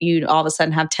 where you all of a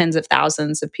sudden have tens of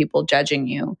thousands of people judging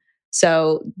you.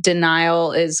 So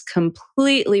denial is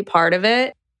completely part of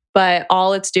it. But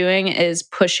all it's doing is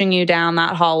pushing you down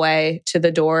that hallway to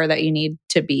the door that you need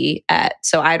to be at.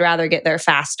 So I'd rather get there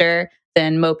faster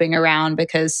than moping around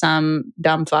because some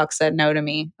dumb fuck said no to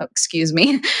me. Oh, excuse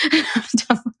me.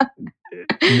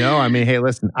 No, I mean, hey,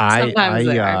 listen,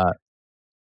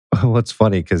 what's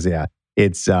funny because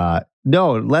it's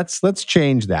no, let's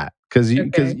change that because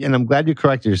and I'm glad you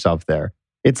corrected yourself there.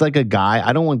 It's like a guy.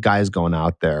 I don't want guys going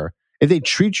out there. If they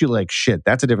treat you like shit,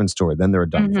 that's a different story. Then they're a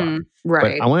dumb fuck.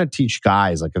 Right. But I want to teach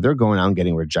guys, like if they're going out and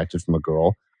getting rejected from a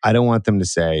girl, I don't want them to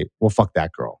say, well, fuck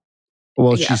that girl.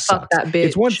 Well, she sucks. That bitch.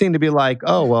 It's one thing to be like,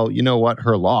 oh, well, you know what?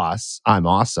 Her loss. I'm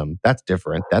awesome. That's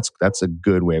different. That's a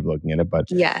good way of looking at it. But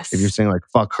yes, if you're saying like,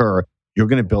 fuck her, you're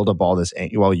going to build up all this.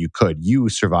 Well, you could. You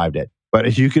survived it.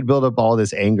 But you could build up all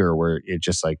this anger where it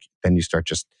just like, then you start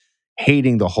just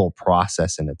hating the whole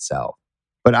process in itself.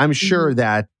 But I'm sure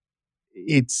that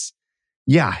it's,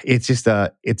 yeah, it's just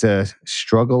it's a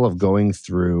struggle of going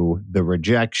through the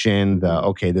rejection,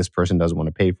 okay, this person doesn't want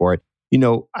to pay for it.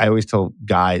 I always tell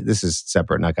guys, this is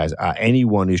separate, not guys,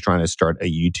 anyone who's trying to start a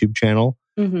YouTube channel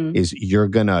is you're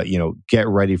gonna, get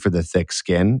ready for the thick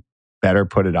skin, better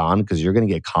put it on because you're gonna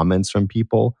get comments from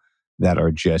people that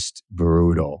are just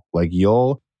brutal. Like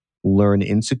you'll learn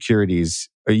insecurities,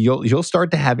 or you'll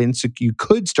start to have you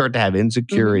could start to have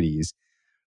insecurities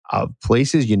of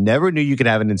places you never knew you could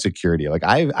have an insecurity. Like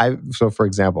so for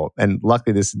example, and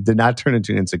luckily this did not turn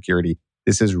into an insecurity.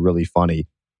 This is really funny,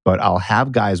 but I'll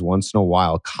have guys once in a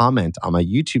while comment on my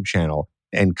YouTube channel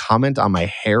and comment on my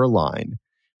hairline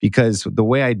because the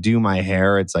way I do my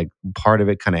hair, it's like part of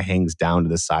it kind of hangs down to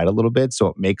the side a little bit. So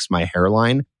it makes my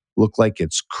hairline look like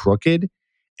it's crooked.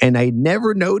 And I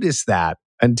never noticed that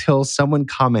until someone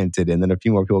commented and then a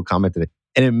few more people commented it.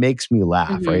 And it makes me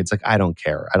laugh, right? It's like, I don't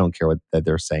care. I don't care that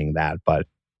they're saying that, but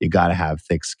you got to have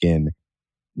thick skin.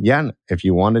 Yeah. If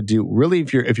you want to do really,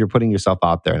 if you're putting yourself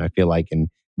out there, and I feel like in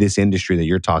this industry that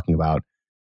you're talking about,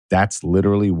 that's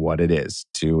literally what it is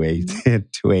to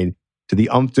the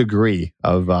umph degree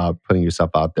of putting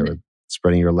yourself out there,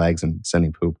 spreading your legs and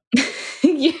sending poop.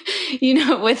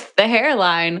 With the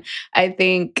hairline, I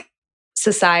think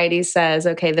society says,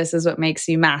 okay, this is what makes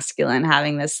you masculine,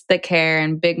 having this thick hair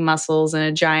and big muscles and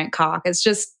a giant cock. It's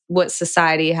just what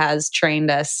society has trained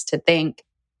us to think.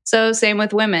 So same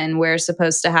with women. We're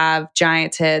supposed to have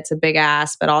giant tits, a big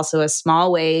ass, but also a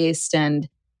small waist and,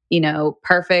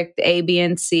 perfect A, B,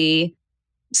 and C.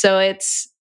 So it's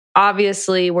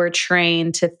obviously we're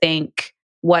trained to think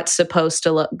what's supposed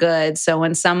to look good. So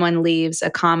when someone leaves a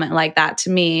comment like that to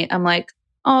me, I'm like,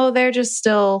 oh, they're just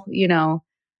still,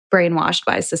 brainwashed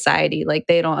by society. Like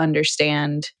they don't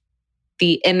understand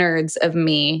the innards of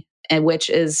me, and which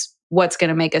is what's going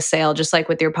to make a sale. Just like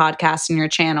with your podcast and your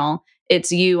channel,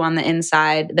 it's you on the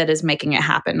inside that is making it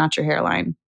happen, not your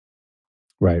hairline.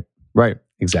 Right.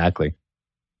 Exactly.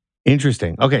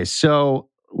 Interesting. Okay. So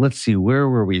let's see, where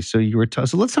were we? So you were,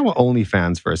 so let's talk about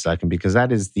OnlyFans for a second, because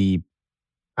that is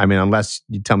unless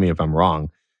you tell me if I'm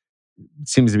wrong, it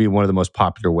seems to be one of the most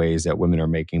popular ways that women are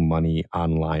making money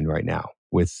online right now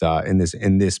with in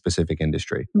this specific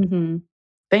industry.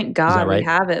 Thank God we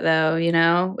have it though.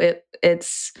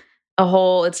 It's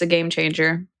a game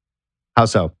changer. How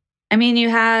so? I mean, you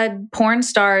had porn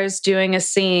stars doing a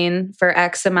scene for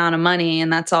X amount of money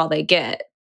and that's all they get.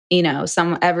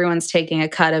 Everyone's taking a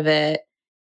cut of it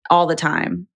all the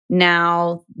time.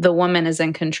 Now the woman is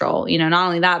in control. Not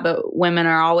only that, but women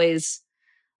are always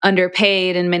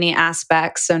underpaid in many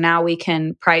aspects. So now we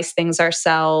can price things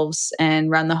ourselves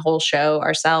and run the whole show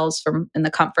ourselves from in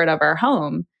the comfort of our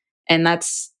home. And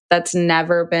that's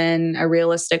never been a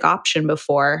realistic option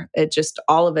before.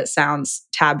 All of it sounds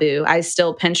taboo. I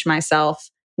still pinch myself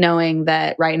knowing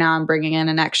that right now I'm bringing in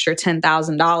an extra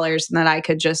 $10,000 and that I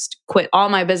could just quit all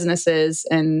my businesses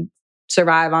and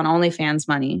survive on OnlyFans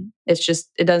money. It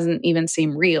doesn't even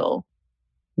seem real.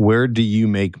 Where do you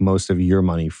make most of your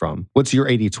money from? What's your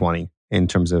 80-20 in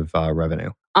terms of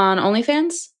revenue? On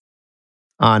OnlyFans?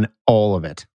 On all of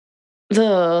it.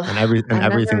 And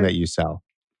everything that you sell.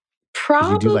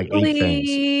 Probably you do like 8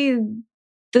 things.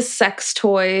 The sex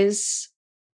toys.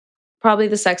 Probably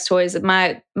the sex toys.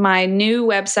 My new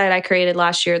website I created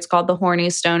last year, it's called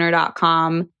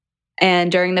thehornystoner.com.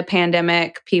 And during the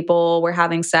pandemic, people were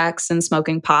having sex and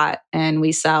smoking pot. And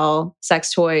we sell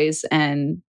sex toys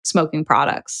and smoking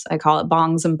products. I call it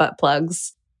bongs and butt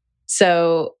plugs.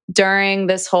 So during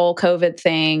this whole COVID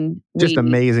thing... Just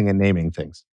amazing at naming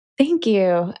things. Thank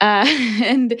you.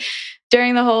 And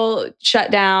during the whole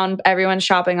shutdown, everyone's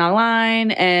shopping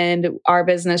online and our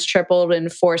business tripled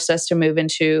and forced us to move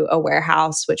into a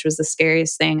warehouse, which was the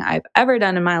scariest thing I've ever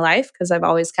done in my life because I've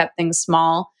always kept things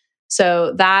small.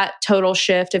 So that total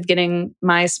shift of getting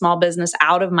my small business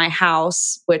out of my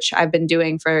house, which I've been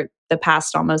doing for the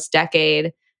past almost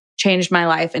decade, changed my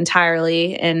life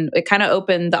entirely. And it kind of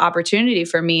opened the opportunity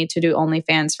for me to do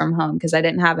OnlyFans from home because I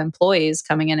didn't have employees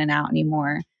coming in and out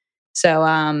anymore. So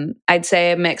I'd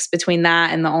say a mix between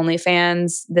that and the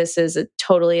OnlyFans. This is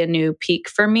totally a new peak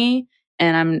for me.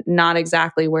 And I'm not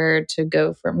exactly where to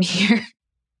go from here.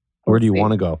 Where do you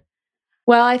want to go?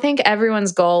 Well, I think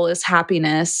everyone's goal is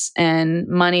happiness, and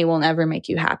money will never make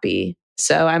you happy.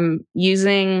 So I'm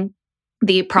using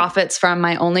the profits from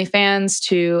my OnlyFans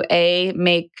to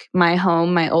make my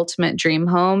home my ultimate dream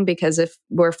home, because if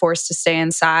we're forced to stay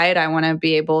inside, I want to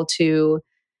be able to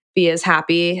be as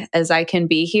happy as I can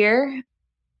be here.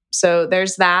 So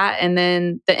there's that. And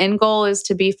then the end goal is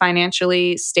to be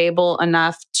financially stable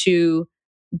enough to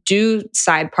do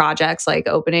side projects like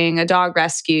opening a dog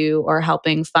rescue or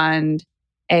helping fund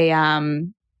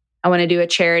I want to do a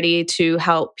charity to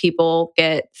help people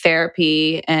get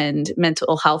therapy and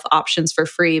mental health options for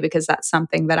free, because that's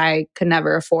something that I could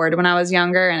never afford when I was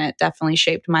younger, and it definitely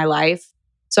shaped my life.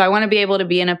 So I want to be able to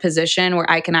be in a position where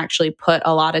I can actually put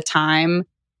a lot of time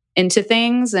into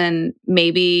things and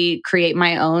maybe create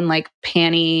my own like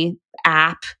panty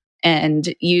app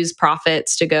and use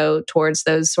profits to go towards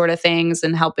those sort of things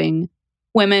and helping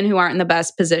women who aren't in the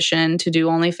best position to do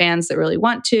OnlyFans that really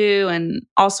want to, and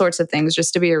all sorts of things,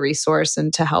 just to be a resource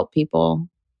and to help people.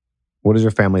 What does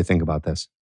your family think about this?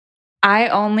 I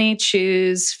only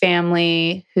choose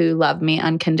family who love me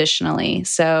unconditionally.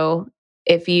 So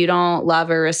if you don't love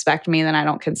or respect me, then I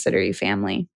don't consider you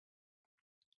family.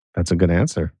 That's a good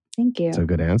answer. Thank you. That's a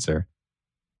good answer.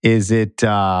 Is it,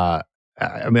 are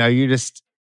you just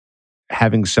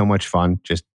having so much fun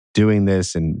just doing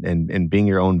this and being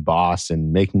your own boss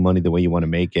and making money the way you want to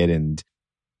make it? And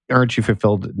aren't you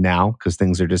fulfilled now because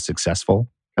things are just successful?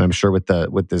 And I'm sure with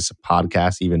this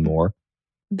podcast even more.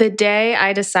 The day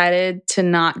I decided to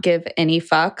not give any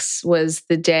fucks was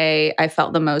the day I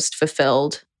felt the most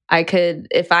fulfilled.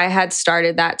 If I had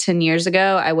started that 10 years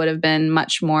ago, I would have been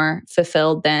much more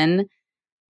fulfilled then.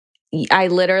 I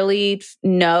literally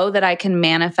know that I can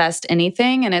manifest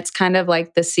anything. And it's kind of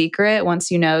like the secret. Once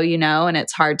you know, and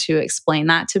it's hard to explain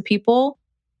that to people.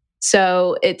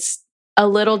 So it's a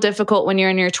little difficult when you're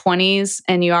in your 20s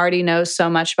and you already know so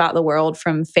much about the world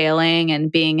from failing and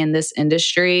being in this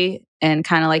industry. And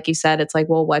kind of like you said, it's like,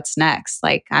 well, what's next?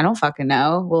 Like, I don't fucking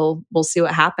know. We'll see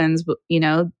what happens. But,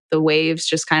 the waves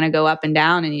just kind of go up and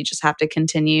down, and you just have to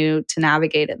continue to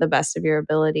navigate at the best of your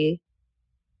ability.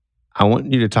 I want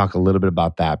you to talk a little bit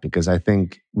about that, because I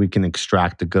think we can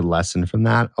extract a good lesson from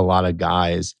that. A lot of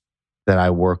guys that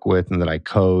I work with and that I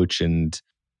coach and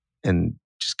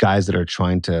just guys that are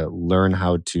trying to learn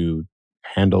how to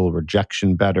handle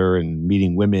rejection better and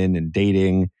meeting women and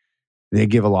dating, they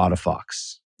give a lot of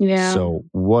fucks. Yeah. So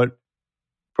what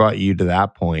brought you to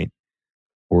that point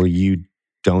where you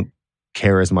don't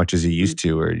care as much as you used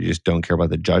to, or you just don't care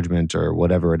about the judgment or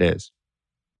whatever it is?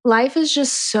 Life is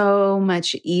just so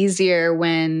much easier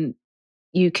when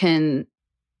you can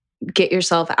get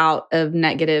yourself out of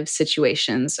negative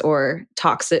situations or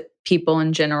toxic people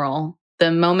in general.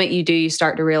 The moment you do, you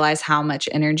start to realize how much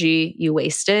energy you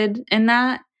wasted in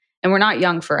that. And we're not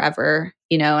young forever,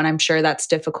 and I'm sure that's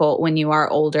difficult when you are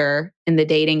older in the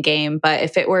dating game. But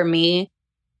if it were me,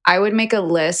 I would make a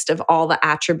list of all the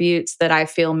attributes that I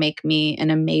feel make me an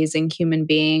amazing human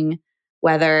being,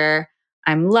 whether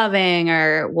I'm loving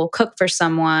or will cook for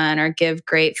someone or give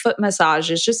great foot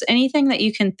massages, just anything that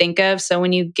you can think of. So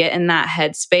when you get in that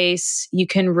headspace, you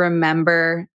can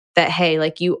remember that, hey,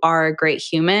 like, you are a great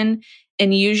human.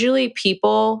 And usually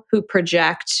people who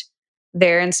project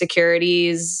their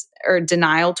insecurities or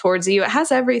denial towards you, it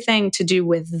has everything to do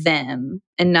with them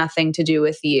and nothing to do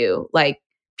with you. Like,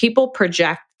 people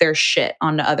project their shit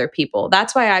onto other people.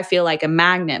 That's why I feel like a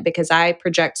magnet, because I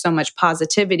project so much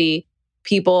positivity.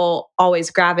 People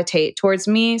always gravitate towards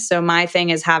me. So my thing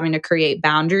is having to create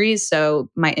boundaries so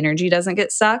my energy doesn't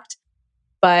get sucked.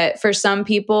 But for some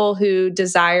people who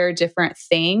desire different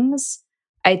things,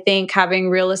 I think having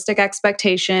realistic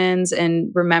expectations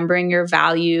and remembering your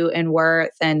value and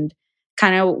worth, and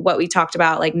kind of what we talked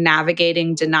about, like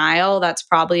navigating denial, that's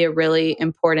probably a really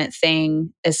important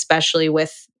thing, especially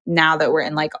with now that we're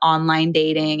in like online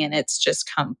dating, and it's just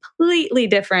completely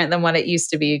different than what it used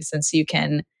to be, since you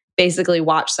can basically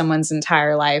watch someone's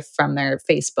entire life from their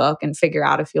Facebook and figure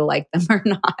out if you'll like them or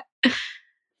not.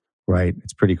 Right.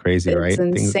 It's pretty crazy, right? It's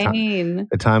insane.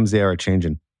 The times they are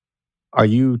changing. Are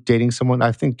you dating someone?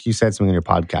 I think you said something in your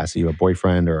podcast. Are you a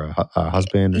boyfriend or a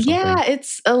husband or something? Yeah,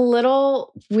 it's a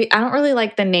little... I don't really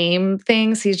like the name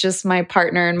things. He's just my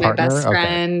partner and my best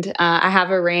friend. Okay. I have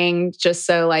a ring just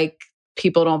so like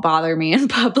people don't bother me in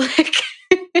public.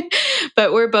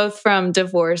 But we're both from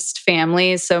divorced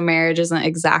families, so marriage isn't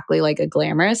exactly like a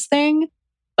glamorous thing.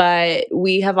 But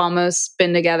we have almost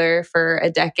been together for a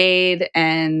decade,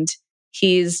 and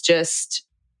he is just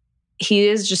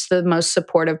the most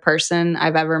supportive person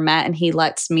I've ever met, and he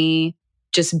lets me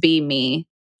just be me.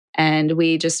 And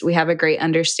we have a great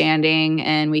understanding,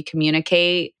 and we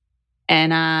communicate,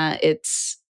 and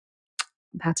that's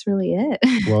really it.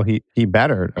 Well, he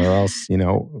better, or else,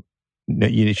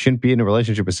 you shouldn't be in a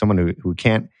relationship with someone who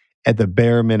can't, at the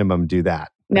bare minimum, do that.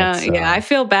 I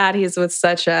feel bad. He's with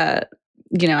such a,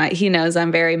 he knows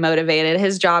I'm very motivated.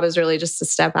 His job is really just to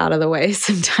step out of the way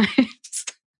sometimes.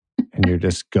 And you're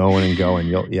just going and going.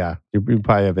 You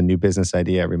probably have a new business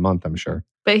idea every month, I'm sure.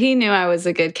 But he knew I was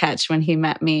a good catch when he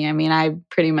met me. I mean, I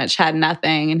pretty much had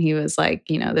nothing. And he was like,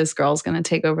 this girl's going to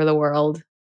take over the world.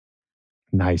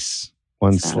 Nice.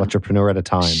 One slutrepreneur at a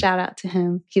time. Shout out to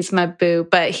him. He's my boo.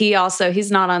 But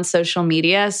he's not on social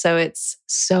media. So it's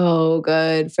so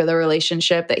good for the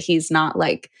relationship that he's not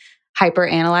like hyper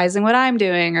analyzing what I'm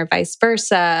doing or vice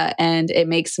versa. And it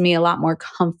makes me a lot more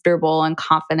comfortable and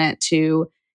confident to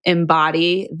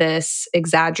embody this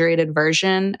exaggerated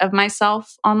version of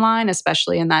myself online,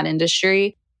 especially in that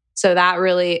industry. So that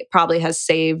really probably has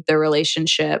saved the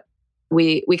relationship.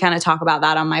 We kind of talk about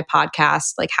that on my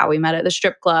podcast, like how we met at the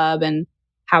strip club and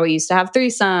how we used to have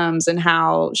threesomes and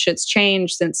how shit's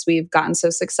changed since we've gotten so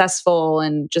successful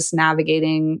and just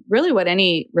navigating really what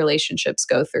any relationships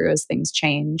go through as things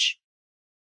change.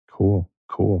 Cool.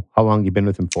 How long have you been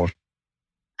with him for?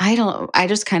 I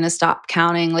just kind of stopped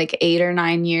counting, like 8 or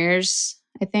 9 years,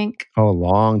 I think. Oh, a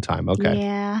long time. Okay.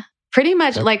 Yeah. Pretty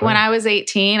much. That's like great. When I was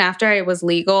 18, after I was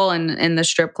legal and in the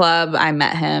strip club, I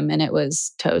met him and it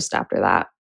was toast after that.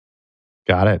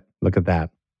 Got it. Look at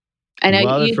that. I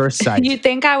know you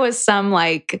think I was some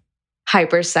like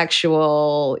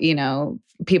hypersexual,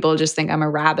 people just think I'm a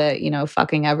rabbit,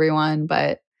 fucking everyone,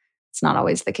 but it's not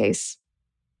always the case.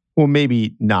 Well,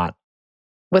 maybe not.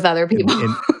 With other people.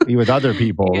 With other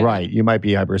people, Yeah. Right. You might be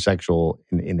hypersexual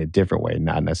in a different way,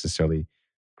 not necessarily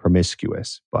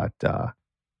promiscuous. But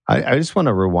I just want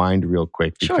to rewind real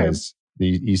quick because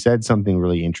you said something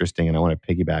really interesting and I want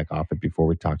to piggyback off it before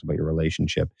we talked about your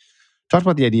relationship. Talked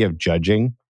about the idea of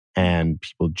judging and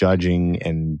people judging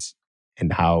and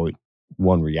how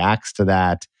one reacts to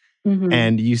that. Mm-hmm.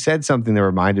 And you said something that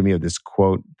reminded me of this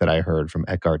quote that I heard from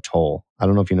Eckhart Tolle. I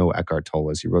don't know if you know who Eckhart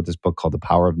Tolle is. He wrote this book called The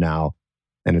Power of Now.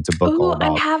 And it's a book all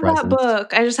about I have presence. that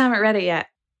book. I just haven't read it yet.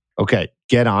 Okay,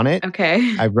 get on it.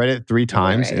 Okay. I've read it 3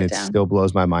 times and it still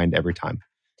blows my mind every time.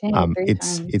 Dang,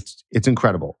 it's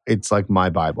incredible. It's like my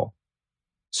Bible.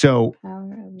 So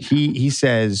he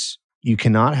says you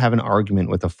cannot have an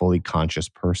argument with a fully conscious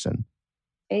person.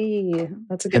 Hey,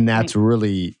 that's a good And point. that's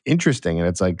really interesting. And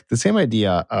it's like the same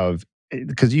idea of,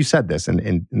 because you said this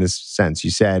in this sense, you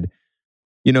said,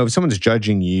 if someone's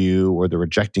judging you or they're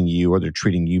rejecting you or they're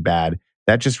treating you bad,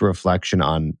 that's just a reflection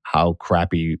on how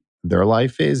crappy their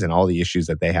life is and all the issues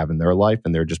that they have in their life,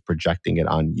 and they're just projecting it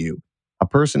on you. A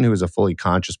person who is a fully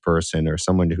conscious person or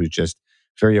someone who's just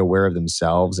very aware of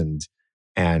themselves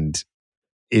and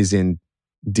is in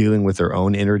dealing with their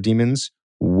own inner demons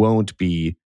won't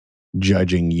be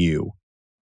judging you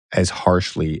as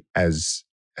harshly as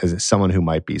someone who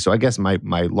might be. So I guess my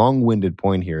long-winded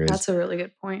point here is that's a really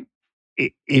good point.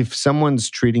 If someone's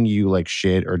treating you like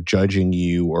shit or judging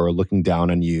you or looking down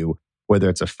on you, whether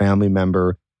it's a family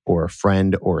member or a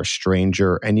friend or a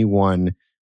stranger, anyone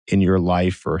in your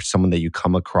life or someone that you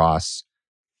come across,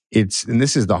 and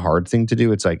this is the hard thing to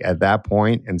do. It's like at that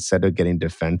point, instead of getting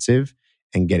defensive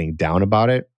and getting down about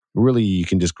it, really you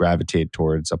can just gravitate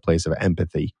towards a place of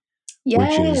empathy.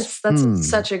 Yes, that's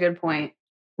such a good point.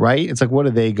 Right? It's like, what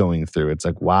are they going through? It's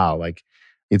like, wow.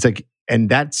 And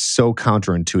that's so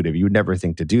counterintuitive. You would never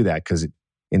think to do that because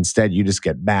instead you just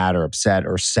get mad or upset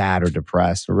or sad or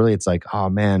depressed. But really, it's like, oh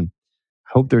man,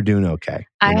 I hope they're doing okay.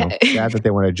 Sad that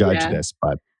they want to judge this,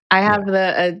 but I have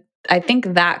I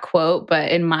think that quote,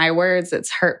 but in my words,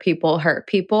 it's hurt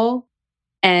people.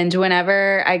 And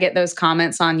whenever I get those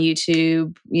comments on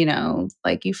YouTube,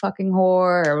 like you fucking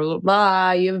whore or blah,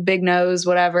 blah, you have a big nose,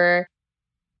 whatever,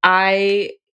 I'm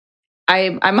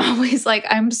always like,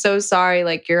 I'm so sorry.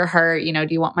 Like you're hurt. Do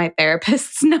you want my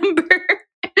therapist's number?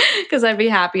 Because I'd be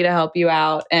happy to help you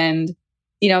out. And,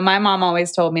 my mom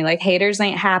always told me like haters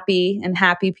ain't happy and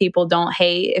happy people don't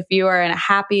hate. If you are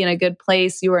happy in a good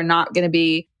place, you are not going to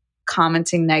be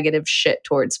commenting negative shit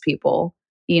towards people.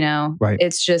 Right.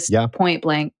 It's just point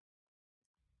blank.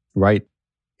 Right.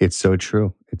 It's so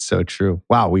true.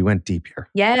 Wow. We went deep here.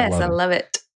 Yes. I love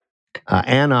it.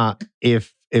 Anna,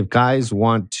 if guys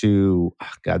want to,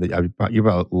 you've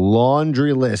got a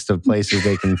laundry list of places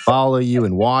they can follow you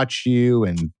and watch you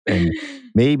and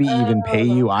maybe even pay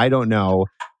you. I don't know.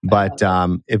 But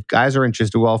if guys are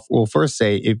interested, we'll first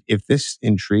say, if this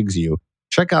intrigues you,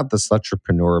 check out the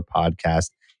Slutrepreneur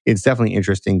podcast. It's definitely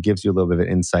interesting, gives you a little bit of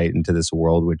insight into this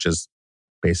world, which is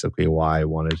basically why I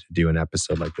wanted to do an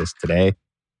episode like this today.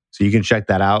 So you can check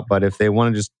that out. But if they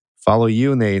want to just follow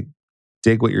you and they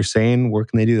dig what you're saying, where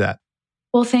can they do that?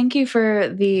 Well, thank you for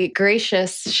the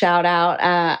gracious shout out.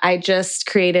 I just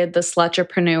created the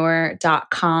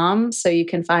slutrepreneur.com. So you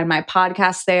can find my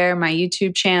podcast there, my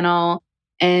YouTube channel,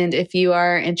 And if you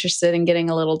are interested in getting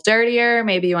a little dirtier,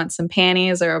 maybe you want some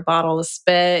panties or a bottle of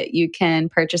spit, you can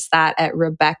purchase that at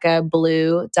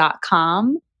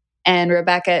RebeccaBlue.com. And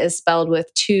Rebecca is spelled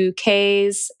with 2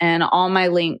 Ks, and all my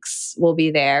links will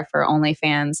be there for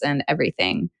OnlyFans and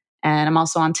everything. And I'm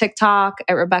also on TikTok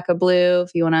at Rebecca Blue if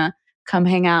you want to come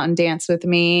hang out and dance with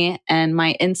me. And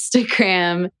my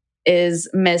Instagram is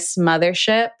Miss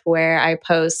Mothership, where I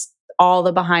post all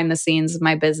the behind the scenes of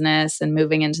my business and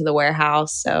moving into the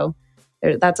warehouse. So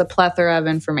that's a plethora of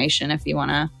information if you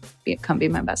want to come be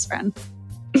my best friend.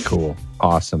 Cool.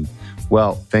 Awesome.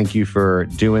 Well, thank you for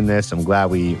doing this. I'm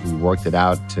glad we worked it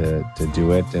out to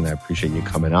do it, and I appreciate you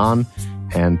coming on.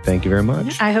 And thank you very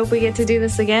much. I hope we get to do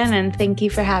this again, and thank you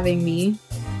for having me.